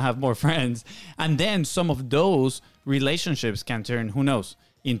doesn't want to have more friends? And then some of those relationships can turn, who knows,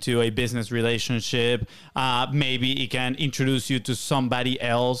 into a business relationship. Maybe it can introduce you to somebody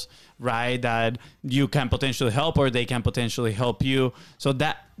else, right, that you can potentially help or they can potentially help you. So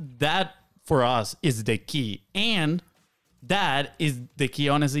that for us is the key. And that is the key,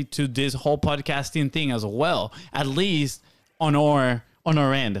 honestly, to this whole podcasting thing as well. At least on our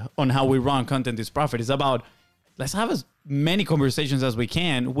end, on how we run Content is Profit. It's about, let's have as many conversations as we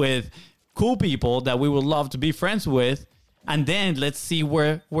can with cool people that we would love to be friends with, and then let's see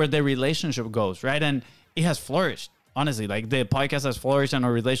where the relationship goes, right? And it has flourished. Honestly, like the podcast has flourished and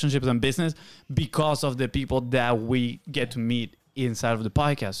our relationships and business because of the people that we get to meet inside of the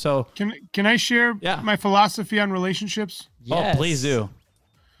podcast. So can I share my philosophy on relationships? Yes. Oh, please do.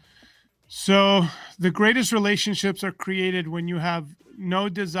 So the greatest relationships are created when you have no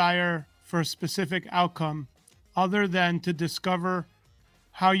desire for a specific outcome other than to discover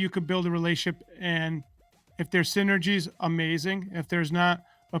how you could build a relationship. And if there's synergies, amazing. If there's not,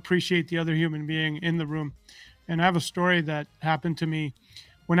 appreciate the other human being in the room. And I have a story that happened to me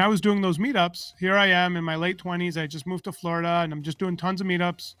when I was doing those meetups. Here I am in my late 20s. I just moved to Florida and I'm just doing tons of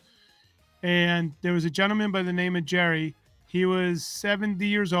meetups. And there was a gentleman by the name of Jerry. He was 70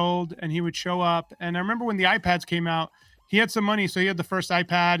 years old and he would show up. And I remember when the iPads came out, he had some money. So he had the first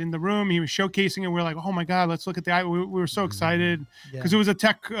iPad in the room. He was showcasing it. We were like, oh my God, let's look at the iPad. We were so excited because it was a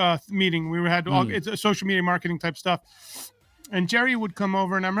tech meeting. We had it's a social media marketing type stuff. And Jerry would come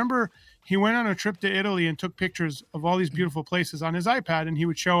over. And I remember he went on a trip to Italy and took pictures of all these beautiful places on his iPad, and he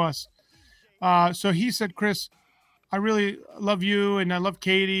would show us. So he said, Chris, I really love you, and I love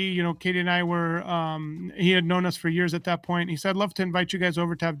Katie. You know, Katie and I were, he had known us for years at that point. He said, I'd love to invite you guys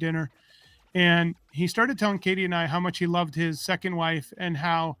over to have dinner. And he started telling Katie and I how much he loved his second wife and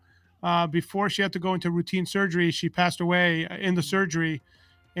how before she had to go into routine surgery, she passed away in the surgery.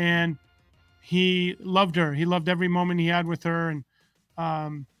 And he loved her. He loved every moment he had with her.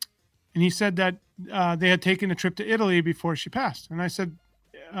 And he said that they had taken a trip to Italy before she passed. And I said,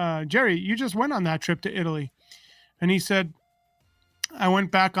 Jerry, you just went on that trip to Italy. And he said, I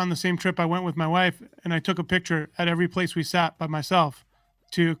went back on the same trip I went with my wife, and I took a picture at every place we sat by myself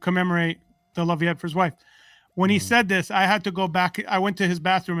to commemorate the love he had for his wife. When he said this, I had to go back. I went to his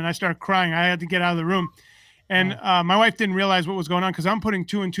bathroom and I started crying. I had to get out of the room. And my wife didn't realize what was going on because I'm putting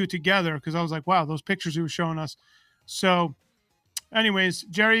two and two together because I was like, wow, those pictures he was showing us. So anyways,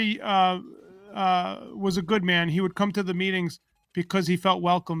 Jerry was a good man. He would come to the meetings because he felt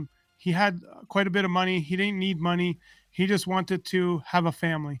welcome. He had quite a bit of money. He didn't need money. He just wanted to have a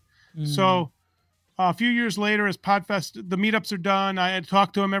family. So a few years later, as Podfest, the meetups are done. I had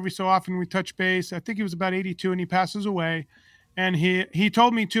talked to him every so often. We touch base. I think he was about 82 and he passes away. And he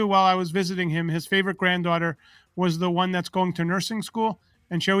told me too, while I was visiting him, his favorite granddaughter was the one that's going to nursing school.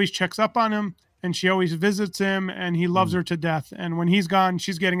 And she always checks up on him. And she always visits him, and he loves her to death. And when he's gone,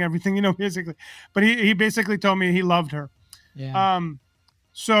 she's getting everything, you know, basically. But he basically told me he loved her. Yeah.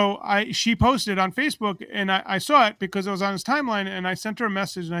 So she posted on Facebook, and I saw it because it was on his timeline, and I sent her a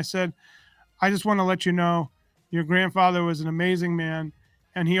message, and I said, I just want to let you know your grandfather was an amazing man,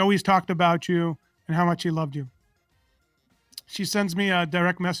 and he always talked about you and how much he loved you. She sends me a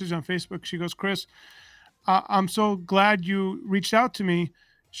direct message on Facebook. She goes, Chris, I'm so glad you reached out to me.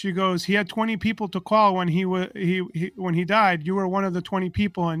 She goes, he had 20 people to call when when he died. You were one of the 20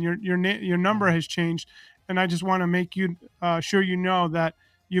 people, and your number has changed. And I just want to make you sure you know that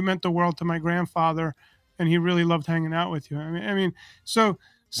you meant the world to my grandfather, and he really loved hanging out with you. I mean, so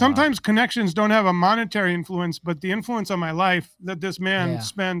sometimes connections don't have a monetary influence, but the influence on my life that this man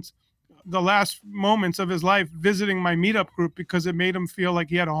spent the last moments of his life visiting my meetup group because it made him feel like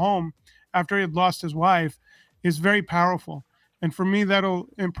he had a home after he had lost his wife is very powerful. And for me, that'll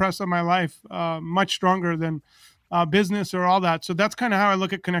impress on my life much stronger than business or all that. So that's kind of how I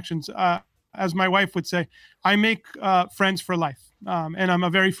look at connections. As my wife would say, I make friends for life. And I'm a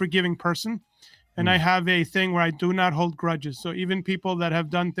very forgiving person. And I have a thing where I do not hold grudges. So even people that have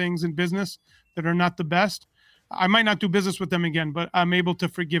done things in business that are not the best, I might not do business with them again, but I'm able to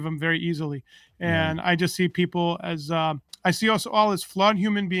forgive them very easily. And I just see people as, I see us all as flawed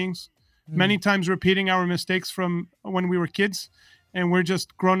human beings, many times repeating our mistakes from when we were kids. And we're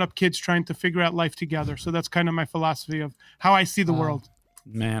just grown-up kids trying to figure out life together. So that's kind of my philosophy of how I see the world.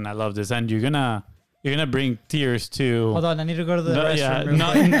 Man, I love this. And you're gonna bring tears to. Hold on, I need to go to the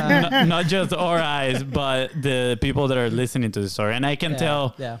restroom. Not just our eyes, but the people that are listening to the story. And I can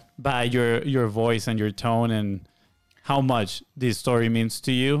tell by your voice and your tone and how much this story means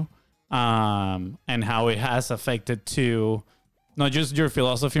to you, and how it has affected to not just your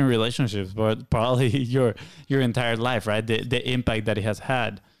philosophy and relationships, but probably your entire life, right? The impact that it has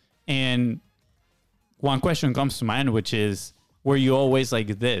had. And one question comes to mind, which is, were you always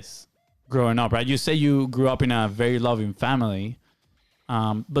like this growing up, right? You say you grew up in a very loving family,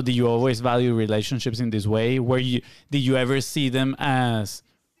 but do you always value relationships in this way? Did you ever see them as,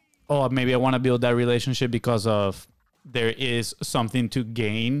 oh, maybe I want to build that relationship because of there is something to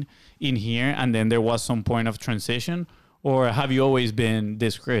gain in here, and then there was some point of transition, or have you always been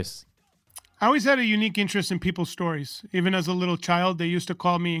this Chris? I always had a unique interest in people's stories. Even as a little child, they used to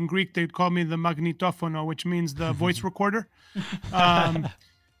call me, in Greek, they'd call me the magnetofono, which means the voice recorder.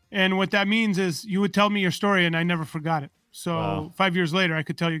 And what that means is you would tell me your story and I never forgot it. So Wow. 5 years later, I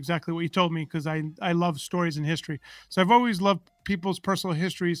could tell you exactly what you told me because I love stories and history. So I've always loved people's personal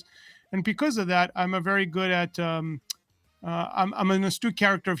histories. And because of that, I'm a very good at, I'm an astute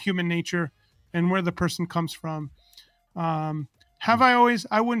character of human nature and where the person comes from. Have I always?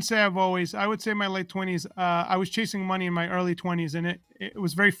 I wouldn't say I've always. I would say in my late 20s, I was chasing money in my early 20s, and it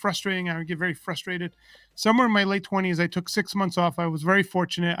was very frustrating. I would get very frustrated. Somewhere in my late 20s, I took 6 months off. I was very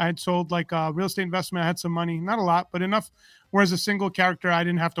fortunate. I had sold like a real estate investment. I had some money, not a lot, but enough. Where as a single character, I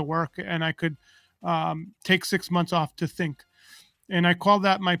didn't have to work, and I could take 6 months off to think. And I call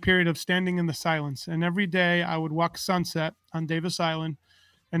that my period of standing in the silence. And every day I would walk sunset on Davis Island,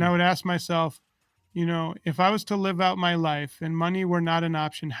 and I would ask myself, you know, if I was to live out my life and money were not an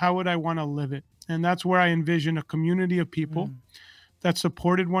option, how would I want to live it? And that's where I envision a community of people that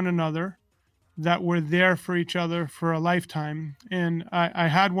supported one another, that were there for each other for a lifetime. And I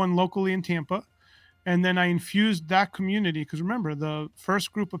had one locally in Tampa. And then I infused that community because remember, the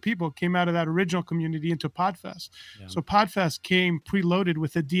first group of people came out of that original community into Podfest. Yeah. So Podfest came preloaded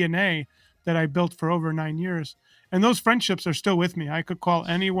with the DNA that I built for over 9 years. And those friendships are still with me. I could call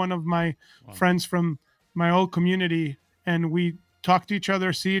any one of my friends from my old community and we talk to each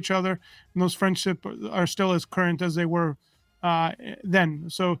other, see each other. And those friendships are still as current as they were then.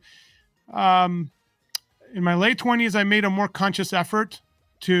 So in my late 20s, I made a more conscious effort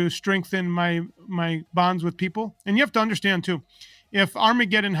to strengthen my bonds with people. And you have to understand too, if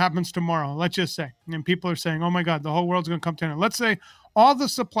Armageddon happens tomorrow, let's just say, and people are saying, oh my God, the whole world's going to come to an end. Let's say all the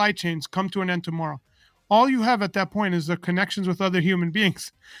supply chains come to an end tomorrow. All you have at that point is the connections with other human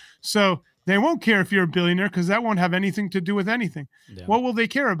beings. So they won't care if you're a billionaire because that won't have anything to do with anything. Yeah. What will they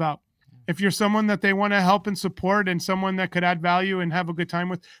care about? If you're someone that they want to help and support and someone that could add value and have a good time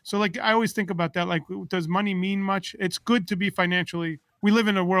with. So like, I always think about that. Like, does money mean much? It's good to be financially. We live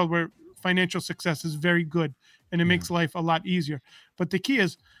in a world where financial success is very good and it makes life a lot easier. But the key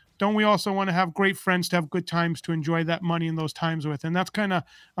is, don't we also want to have great friends to have good times to enjoy that money in those times with? And that's kind of,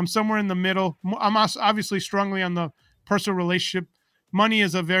 I'm somewhere in the middle. I'm obviously strongly on the personal relationship. Money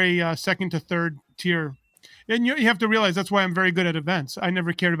is a very second to third tier. And you have to realize that's why I'm very good at events. I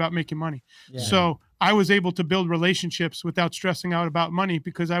never cared about making money. Yeah. So I was able to build relationships without stressing out about money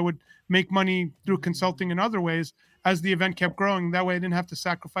because I would make money through consulting in other ways as the event kept growing. That way I didn't have to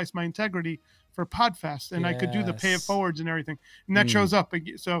sacrifice my integrity for Podfest and I could do the pay it Yes. forwards and everything. And that shows up.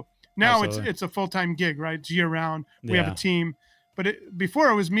 So now Absolutely. it's a full-time gig, right? It's year round. We have Yeah. a team. But before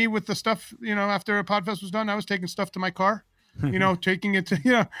it was me with the stuff, you know, after Podfest was done, I was taking stuff to my car, you know, taking it to,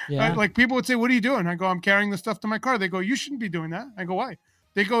 you know, Yeah. like people would say, what are you doing? I go, I'm carrying the stuff to my car. They go, you shouldn't be doing that. I go, why?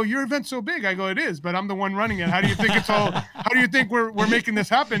 They go, your event's so big. I go, it is, but I'm the one running it. How do you think how do you think we're making this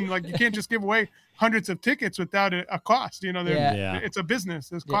happen? Like you can't just give away hundreds of tickets without a cost, you know, Yeah. it's a business.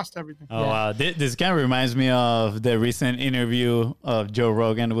 There's cost to everything. Oh wow, this kind of reminds me of the recent interview of Joe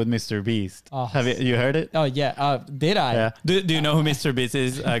Rogan with Mr. Beast. Oh. Have you heard it? Oh yeah. Did I? Yeah. Do you know who Mr. Beast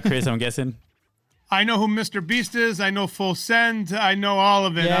is, Chris? I'm guessing. I know who Mr. Beast is. I know Full Send. I know all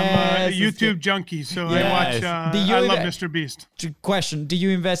of it. I'm a Yes, it's YouTube good. junkie, so Yes. I watch. Do you I love even- Mr. Beast. Question: do you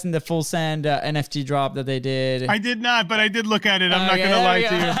invest in the Full Send NFT drop that they did? I did not, but I did look at it. I'm not Okay, going to lie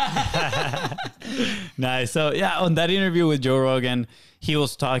there to we you. Nice. So yeah, on that interview with Joe Rogan, he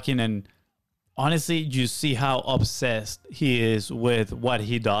was talking, and honestly, you see how obsessed he is with what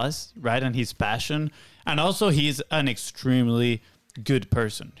he does, right, and his passion, and also he's an extremely good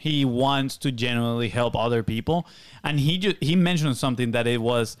person. He wants to genuinely help other people, and he mentioned something that it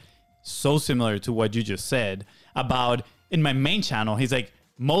was so similar to what you just said about in my main channel. He's like,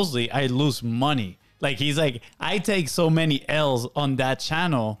 mostly I lose money. Like he's like, I take so many L's on that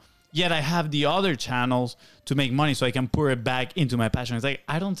channel, yet I have the other channels to make money so I can pour it back into my passion. It's like,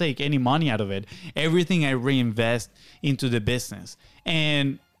 I don't take any money out of it. Everything I reinvest into the business.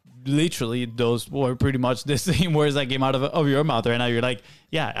 And literally those were pretty much the same words that came out of your mouth right now. You're like,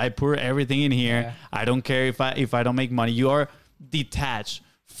 yeah, I pour everything in here. Yeah. I don't care if I don't make money. You are detached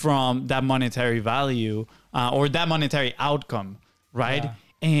from that monetary value or that monetary outcome, right? Yeah.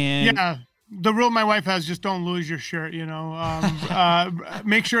 And Yeah. The rule my wife has, just don't lose your shirt, you know.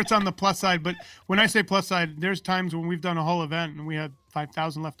 Make sure it's on the plus side. But when I say plus side, there's times when we've done a whole event and we had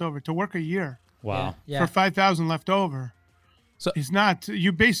 5,000 left over to work a year wow. Yeah. for 5,000 left over. is not.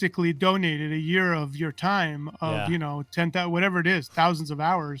 You basically donated a year of your time of, Yeah. 10,000, whatever it is, thousands of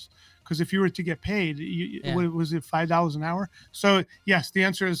hours. Because if you were to get paid, what was it, $5 an hour? So yes, the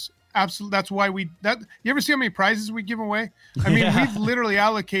answer is absolutely. That's why you ever see how many prizes we give away? I mean, Yeah. we've literally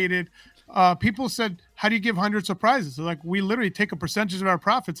allocated. People said, "How do you give hundreds of prizes?" So like, we literally take a percentage of our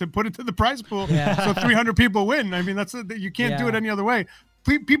profits and put it to the prize pool, so 300 people win. I mean, you can't do it any other way.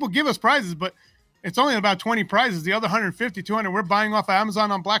 People give us prizes, but it's only about 20 prizes. The other 150, 200, we're buying off of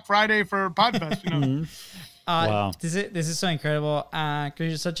Amazon on Black Friday for Podfest. Wow. This is so incredible. Because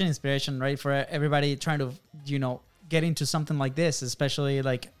you're such an inspiration, right, for everybody trying to get into something like this, especially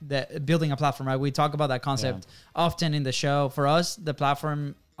like building a platform. Right, we talk about that concept often in the show. For us,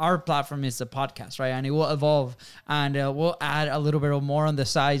 our platform is a podcast, right, and it will evolve, and we'll add a little bit more on the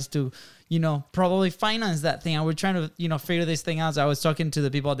sides to probably finance that thing. And we're trying to, figure this thing out. So I was talking to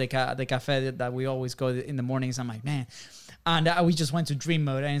the people at the cafe that we always go in the mornings. I'm like, man, and we just went to Dream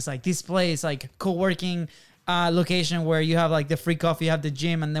Mode, and it's like this place, like co-working location where you have like the free coffee, you have the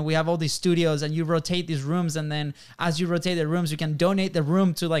gym, and then we have all these studios, and you rotate these rooms. And then as you rotate the rooms, you can donate the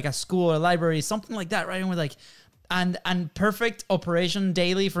room to like a school or library, something like that, right? And we're like, and perfect operation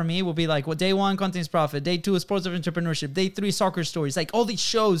daily for me will be like, well, day 1, Content is Profit, day 2, Sports of Entrepreneurship, day 3, Soccer Stories, like all these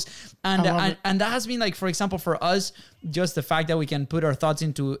shows. And that has been like, for example, for us, just the fact that we can put our thoughts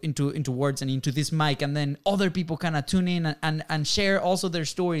into words and into this mic, and then other people kind of tune in and share also their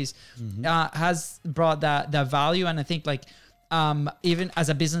stories, has brought that value. And I think like, even as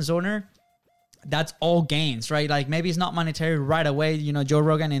a business owner, that's all gains, right? Like maybe it's not monetary right away. Joe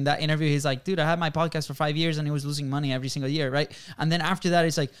Rogan in that interview, he's like, dude, I had my podcast for 5 years and he was losing money every single year, right? And then after that,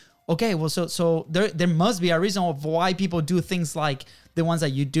 it's like, okay, well, so there must be a reason of why people do things like the ones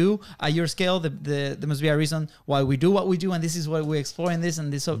that you do at your scale. There must be a reason why we do what we do, and this is what we explore in this.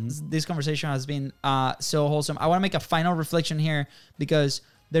 And this conversation has been so wholesome. I want to make a final reflection here, because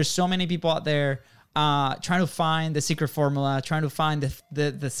there's so many people out there trying to find the secret formula, trying to find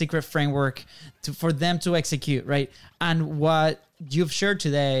the secret framework for them to execute, right? And what you've shared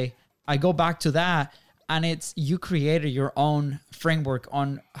today, I go back to that, and it's you created your own framework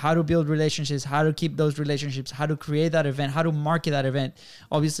on how to build relationships, how to keep those relationships, how to create that event, how to market that event,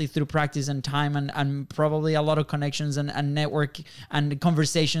 obviously through practice and time and probably a lot of connections and network and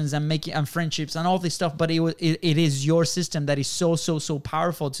conversations and making and friendships and all this stuff. But it is your system that is so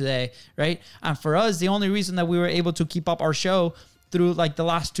powerful today, right? And for us, the only reason that we were able to keep up our show through like the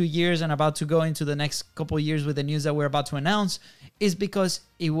last 2 years and about to go into the next couple of years with the news that we're about to announce is because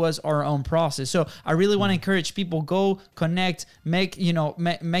it was our own process. So I really want to encourage people, go connect,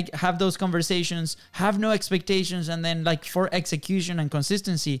 have those conversations, have no expectations. And then like for execution and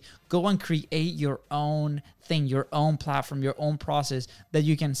consistency, go and create your own thing, your own platform, your own process that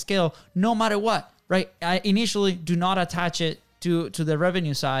you can scale no matter what, right? Initially, do not attach it to the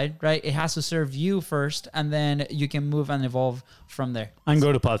revenue side, right? It has to serve you first, and then you can move and evolve from there. And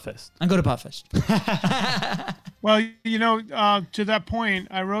go to Podfest. Well, to that point,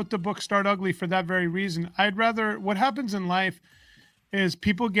 I wrote the book Start Ugly for that very reason. What happens in life is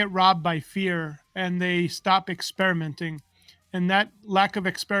people get robbed by fear and they stop experimenting. And that lack of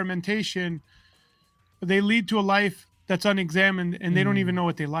experimentation, they lead to a life that's unexamined and they don't even know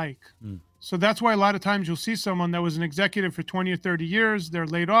what they like. So that's why a lot of times you'll see someone that was an executive for 20 or 30 years, they're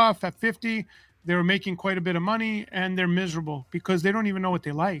laid off at 50, they were making quite a bit of money, and they're miserable because they don't even know what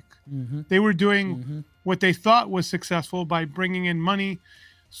they like. They were doing what they thought was successful by bringing in money.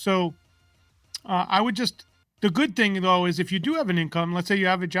 So the good thing though is if you do have an income, let's say you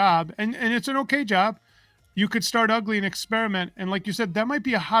have a job and it's an okay job, you could start ugly and experiment. And like you said, that might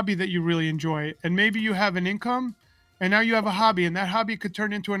be a hobby that you really enjoy. And maybe you have an income and now you have a hobby, and that hobby could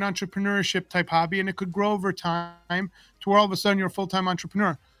turn into an entrepreneurship type hobby, and it could grow over time to where all of a sudden you're a full-time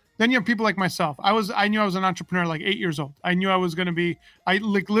entrepreneur. Then you have people like myself. I knew I was an entrepreneur like 8 years old. I knew I was going to be, I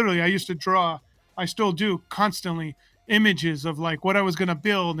used to draw, I still do constantly, images of like what I was going to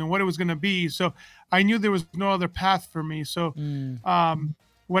build and what it was going to be. So I knew there was no other path for me. So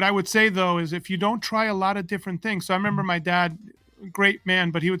what I would say though, is if you don't try a lot of different things. So I remember my dad, great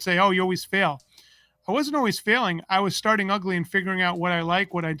man, but he would say, oh, you always fail. I wasn't always failing. I was starting ugly and figuring out what I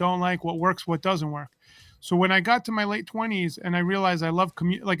like, what I don't like, what works, what doesn't work. So when I got to my late 20s and I realized I love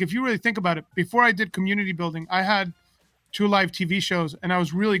like if you really think about it, before I did community building, I had 2 live TV shows and I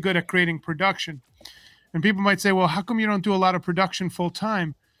was really good at creating production. And people might say, well, how come you don't do a lot of production full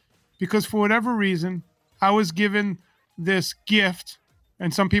time? Because for whatever reason, I was given this gift,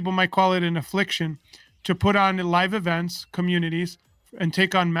 and some people might call it an affliction, to put on live events, communities, and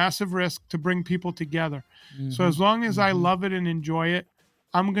take on massive risk to bring people together. So as long as I love it and enjoy it,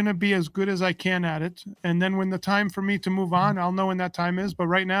 I'm going to be as good as I can at it. And then when the time for me to move on, I'll know when that time is. But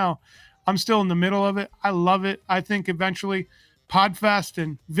right now, I'm still in the middle of it. I love it. I think eventually PodFest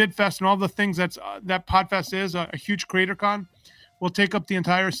and VidFest and all the things that PodFest is, a huge creator con, will take up the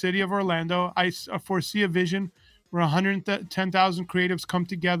entire city of Orlando. I foresee a vision where 110,000 creatives come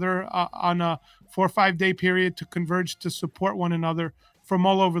together on a 4 or 5 day period to converge to support one another from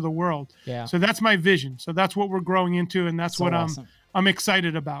all over the world. Yeah. So that's my vision. So that's what we're growing into, and that's So what awesome. I'm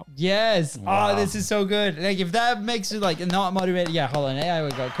excited about. Yes. Wow. Oh, this is so good. Like if that makes you like not motivated, yeah. Hold on, I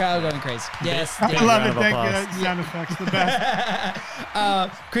would go. Crowd going crazy. Yes. I yeah. love round it. of Thank you. applause. That sound effects, the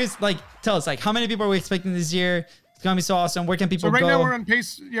best. Chris, like tell us, like how many people are we expecting this year? It's gonna be so awesome. Where can people So right go? now we're on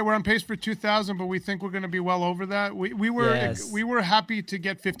pace. Yeah, we're on pace for 2,000, but we think we're going to be well over that. We were Yes. happy to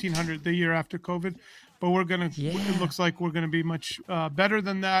get 1,500 the year after COVID, but we're gonna. Yeah. It looks like we're going to be much better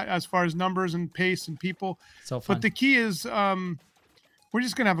than that as far as numbers and pace and people. So fun. But the key is we're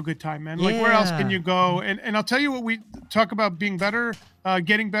just going to have a good time, man. Like where else can Yeah. you go? And I'll tell you what, we talk about being better,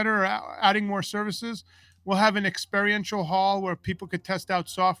 getting better, or adding more services. We'll have an experiential hall where people could test out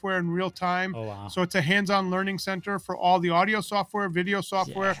software in real time. Oh, wow. So it's a hands-on learning center for all the audio software, video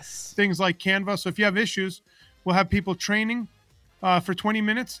software, Yes. things like Canva. So if you have issues, we'll have people training for 20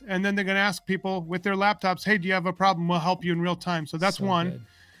 minutes, and then they're going to ask people with their laptops, hey, do you have a problem? We'll help you in real time. So that's So one. good.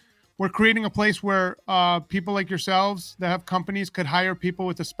 We're creating a place where people like yourselves that have companies could hire people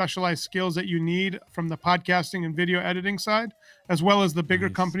with the specialized skills that you need from the podcasting and video editing side, as well as the bigger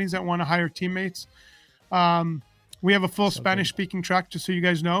companies that want to hire teammates. We have a full Spanish speaking track, just so you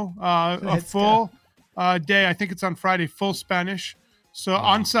guys know. A Let's full day, I think it's on Friday, full Spanish. So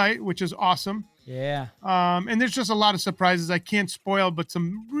on site, which is awesome. Yeah. And there's just a lot of surprises I can't spoil, but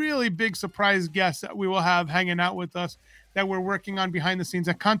some really big surprise guests that we will have hanging out with us that we're working on behind the scenes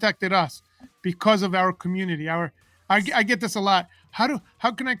that contacted us because of our community. I get this a lot.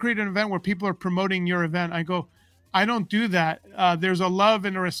 How can I create an event where people are promoting your event? I go, I don't do that. There's a love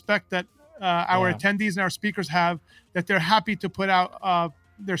and a respect that our Yeah. attendees and our speakers have, that they're happy to put out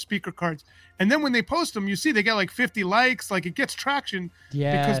their speaker cards. And then when they post them, you see they get like 50 likes, like it gets traction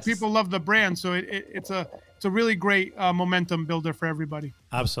because Yes. people love the brand. So it's a really great momentum builder for everybody.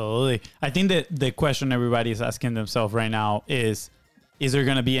 Absolutely. I think that the question everybody is asking themselves right now is there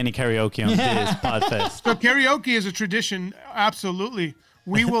going to be any karaoke on this PodFest? So karaoke is a tradition. Absolutely.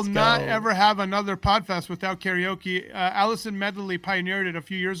 We will not go. ever have another PodFest without karaoke. Allison Medley pioneered it a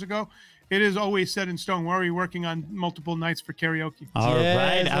few years ago. It is always set in stone. We're already working on multiple nights for karaoke. All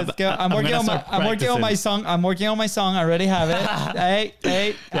right. Yes, let's go. I'm working gonna on start my practicing. song. I'm working on my song. I already have it.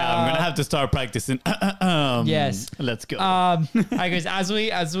 hey. Yeah, I'm gonna have to start practicing. Yes. Let's go. All right, guys. As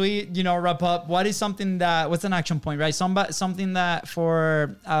we wrap up, what's an action point, right? Something that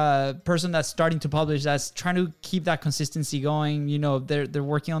for a person that's starting to publish, that's trying to keep that consistency going. They're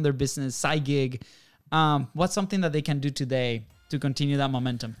working on their business side gig. What's something that they can do today to continue that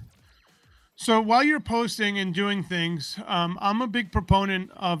momentum? So while you're posting and doing things, I'm a big proponent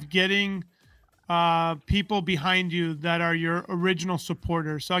of getting people behind you that are your original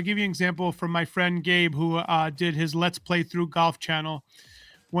supporters. So I'll give you an example from my friend Gabe, who did his Let's Play Through Golf channel.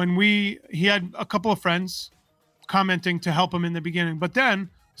 When he had a couple of friends commenting to help him in the beginning, but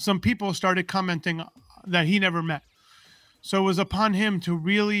then some people started commenting that he never met. So it was upon him to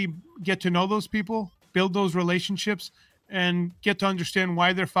really get to know those people, build those relationships, and get to understand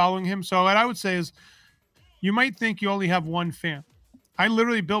why they're following him. So what I would say is, you might think you only have one fan. I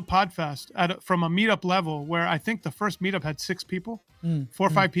literally built PodFest from a meetup level where I think the first meetup had 6 people, 4 or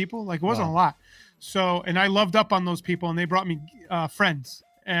 5 people. Like it wasn't a lot. So, and I loved up on those people, and they brought me friends,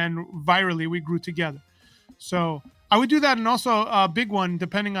 and virally we grew together. So I would do that. And also a big one,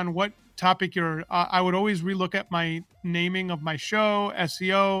 depending on what topic I would always relook at my naming of my show,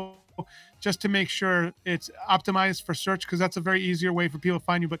 SEO, just to make sure it's optimized for search, because that's a very easier way for people to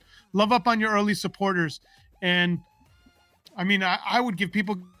find you. But love up on your early supporters. And I mean, I would give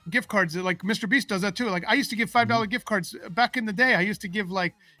people gift cards. Like Mr. Beast does that too. Like I used to give $5 gift cards back in the day. I used to give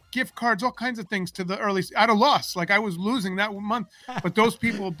like gift cards, all kinds of things to the early, at a loss. Like I was losing that month, but those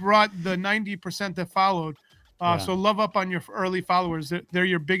people brought the 90% that followed. So love up on your early followers. They're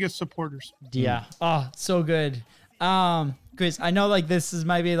your biggest supporters. Yeah. Oh, so good. Chris, I know like this is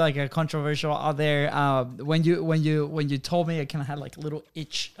maybe like a controversial out there. When you told me, I kind of had like a little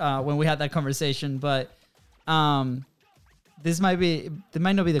itch when we had that conversation, but that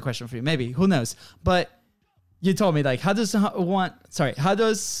might not be the question for you. Maybe, who knows? But you told me like, how does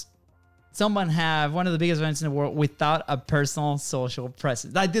someone have one of the biggest events in the world without a personal social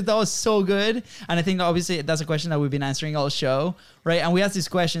presence? That was so good. And I think obviously that's a question that we've been answering all show, right? And we ask these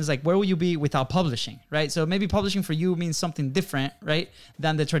questions like, where will you be without publishing, right? So maybe publishing for you means something different, right,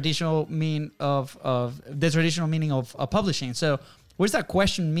 than the traditional meaning of publishing. So what does that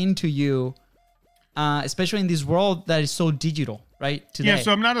question mean to you, especially in this world that is so digital, right? Today? Yeah,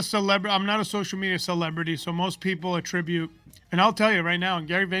 so I'm not a celebrity. I'm not a social media celebrity. So most people attribute, and I'll tell you right now,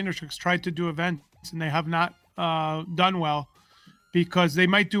 Gary Vaynerchuk's tried to do events and they have not done well because they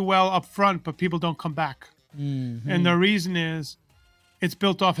might do well up front, but people don't come back. Mm-hmm. And the reason is it's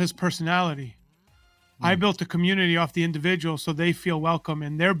built off his personality. I built a community off the individual so they feel welcome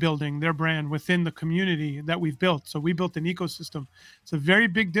and they're building their brand within the community that we've built. So we built an ecosystem. It's a very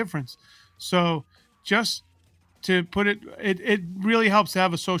big difference. So just to put it really helps to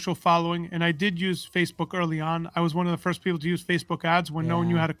have a social following. And I did use Facebook early on. I was one of the first people to use Facebook ads when no one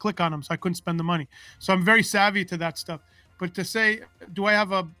knew how to click on them, so I couldn't spend the money. So I'm very savvy to that stuff. But to say, do I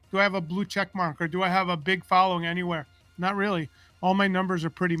have a blue check mark or do I have a big following anywhere? Not really. All my numbers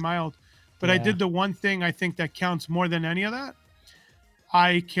are pretty mild. But I did the one thing I think that counts more than any of that.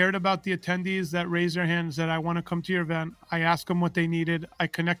 I cared about the attendees that raised their hands that I want to come to your event. I asked them what they needed. I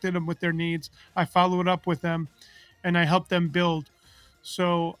connected them with their needs. I followed up with them and I helped them build.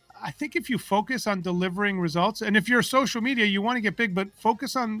 So I think if you focus on delivering results, and if you're social media, you want to get big, but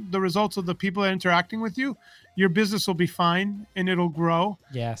focus on the results of the people that are interacting with you, your business will be fine and it'll grow.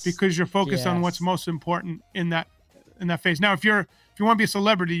 Yes. Because you're focused on what's most important in that phase. Now, if you want to be a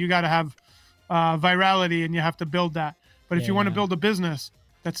celebrity, you got to have virality and you have to build that. But if you want to build a business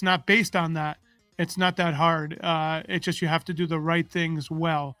that's not based on that, it's not that hard. It's just you have to do the right things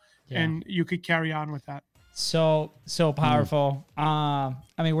well, and you could carry on with that. So powerful. I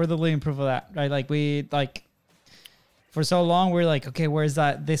mean, we're the living proof of that, right? Like for so long, we're like, okay, where's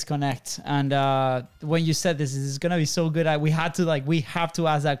that disconnect? And when you said this is gonna be so good, we have to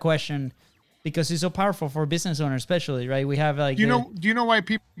ask that question because it's so powerful for business owners, especially, right? We have like, do you know why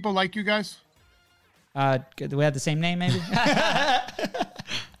people like you guys? Do we have the same name, maybe?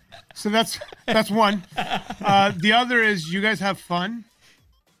 So that's one. The other is you guys have fun.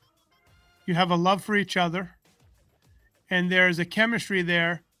 You have a love for each other. And there's a chemistry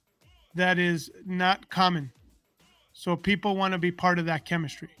there that is not common. So people want to be part of that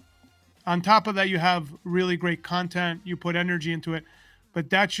chemistry. On top of that, you have really great content. You put energy into it. But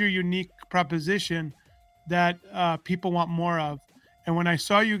that's your unique proposition that people want more of. And when I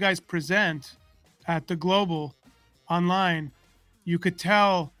saw you guys present at the Global online, you could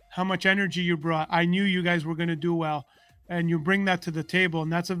tell how much energy you brought. I knew you guys were going to do well. And you bring that to the table.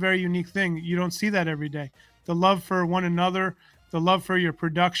 And that's a very unique thing. You don't see that every day. The love for one another, the love for your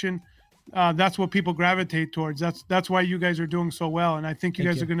production, that's what people gravitate towards. That's why you guys are doing so well. And I think you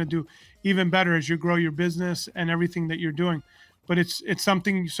guys are going to do even better as you grow your business and everything that you're doing. But it's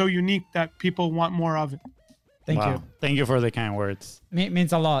something so unique that people want more of it. Thank you. Thank you for the kind words.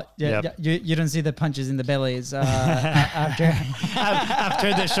 Means a lot. You don't see the punches in the bellies after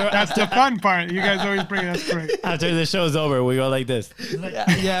the show. That's the fun part. You guys always bring it. That's great. After the show's over, we go like this.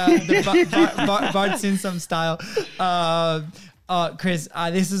 Bart's in some style. Chris,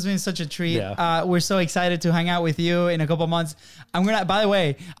 this has been such a treat. Yeah. We're so excited to hang out with you in a couple months. By the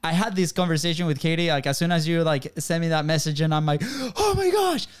way, I had this conversation with Katie, like as soon as you like sent me that message and I'm like, oh my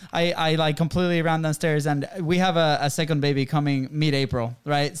gosh, I like completely ran downstairs and we have a second baby coming mid-April,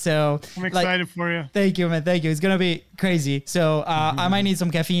 right? So I'm excited for you. Thank you, man. Thank you. It's going to be crazy. So I might need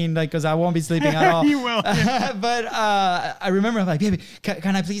some caffeine because I won't be sleeping at all. You will. But I remember I'm like, baby,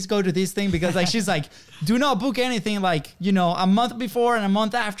 can I please go to this thing? Because like she's like, do not book anything like, a month before and a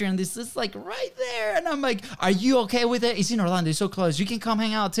month after. And this is like right there. And I'm like, are you okay with it? It's in Orlando. It's so close. You can come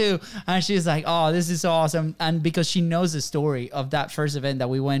hang out too. And she's like, oh, this is so awesome. And because she knows the story of that first event that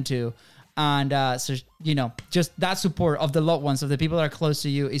we went to. And so, just that support of the loved ones, of the people that are close to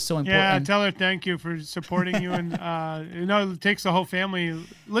you is so important. Yeah, tell her thank you for supporting you. And, it takes the whole family.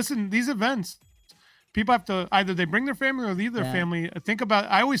 Listen, these events, people have to either they bring their family or leave their family.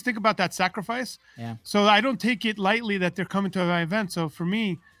 I always think about that sacrifice. Yeah. So I don't take it lightly that they're coming to my event. So for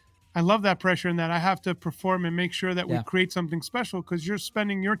me, I love that pressure and that I have to perform and make sure that we create something special because you're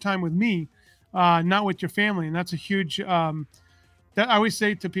spending your time with me, not with your family. And that's a huge, that I always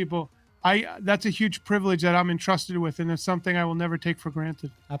say to people, that's a huge privilege that I'm entrusted with, and it's something I will never take for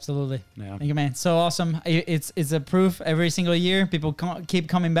granted. Absolutely. Yeah. Thank you, man. So awesome. It's a proof every single year. People keep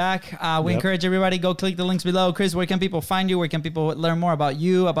coming back. We encourage everybody, go click the links below. Chris, where can people find you? Where can people learn more about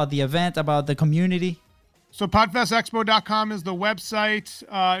you, about the event, about the community? So podfestexpo.com is the website.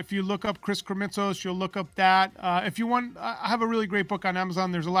 If you look up Chris Krimitsos, you'll look up that. If you want, I have a really great book on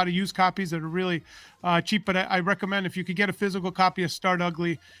Amazon. There's a lot of used copies that are really cheap, but I recommend if you could get a physical copy of Start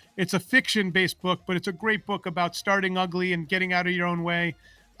Ugly. It's a fiction-based book, but it's a great book about starting ugly and getting out of your own way.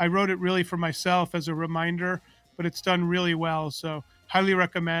 I wrote it really for myself as a reminder, but it's done really well. So highly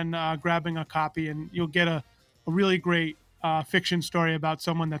recommend grabbing a copy, and you'll get a really great fiction story about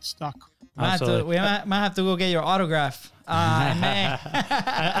someone that's stuck. We might have to go get your autograph.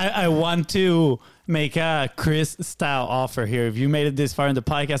 I want to make a Chris style offer here. If you made it this far in the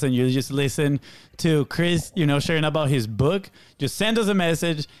podcast and you just listen to Chris, sharing about his book, just send us a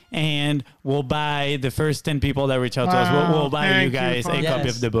message and we'll buy the first 10 people that reach out to us. We'll buy you guys a copy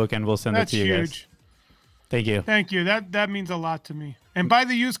of the book and we'll send it to you guys. Thank you. Thank you. That means a lot to me. And buy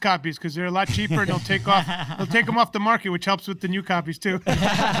the used copies because they're a lot cheaper and they'll take them off the market, which helps with the new copies too.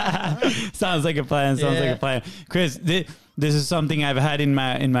 Sounds like a plan. Like a plan. Chris, this is something I've had in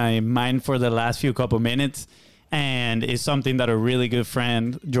my mind for the last couple minutes, and it's something that a really good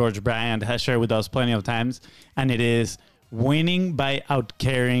friend, George Bryant, has shared with us plenty of times, and it is winning by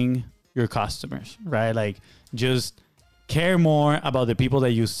outcaring your customers, right? Like just care more about the people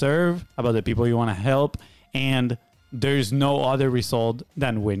that you serve, about the people you want to help, and there's no other result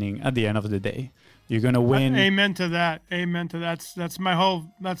than winning at the end of the day. You're going to win. Amen to that.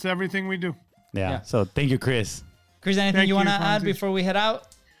 That's everything we do. Yeah. So thank you, Chris. Chris, anything you want to add before we head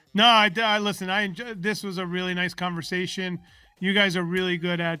out? No, I listen, this was a really nice conversation. You guys are really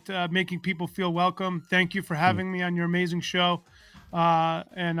good at making people feel welcome. Thank you for having me on your amazing show.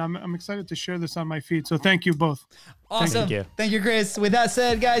 And I'm excited to share this on my feed. So thank you both. Awesome. Thank you, Chris. With that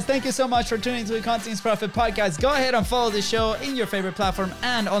said, guys, thank you so much for tuning to the Content is Profit podcast. Go ahead and follow the show in your favorite platform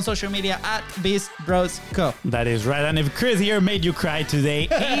and on social media at Beast Bros Co. That is right. And if Chris here made you cry today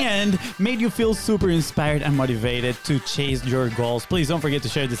and made you feel super inspired and motivated to chase your goals, please don't forget to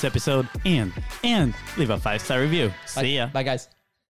share this episode and leave a 5-star review. See ya. Bye, guys.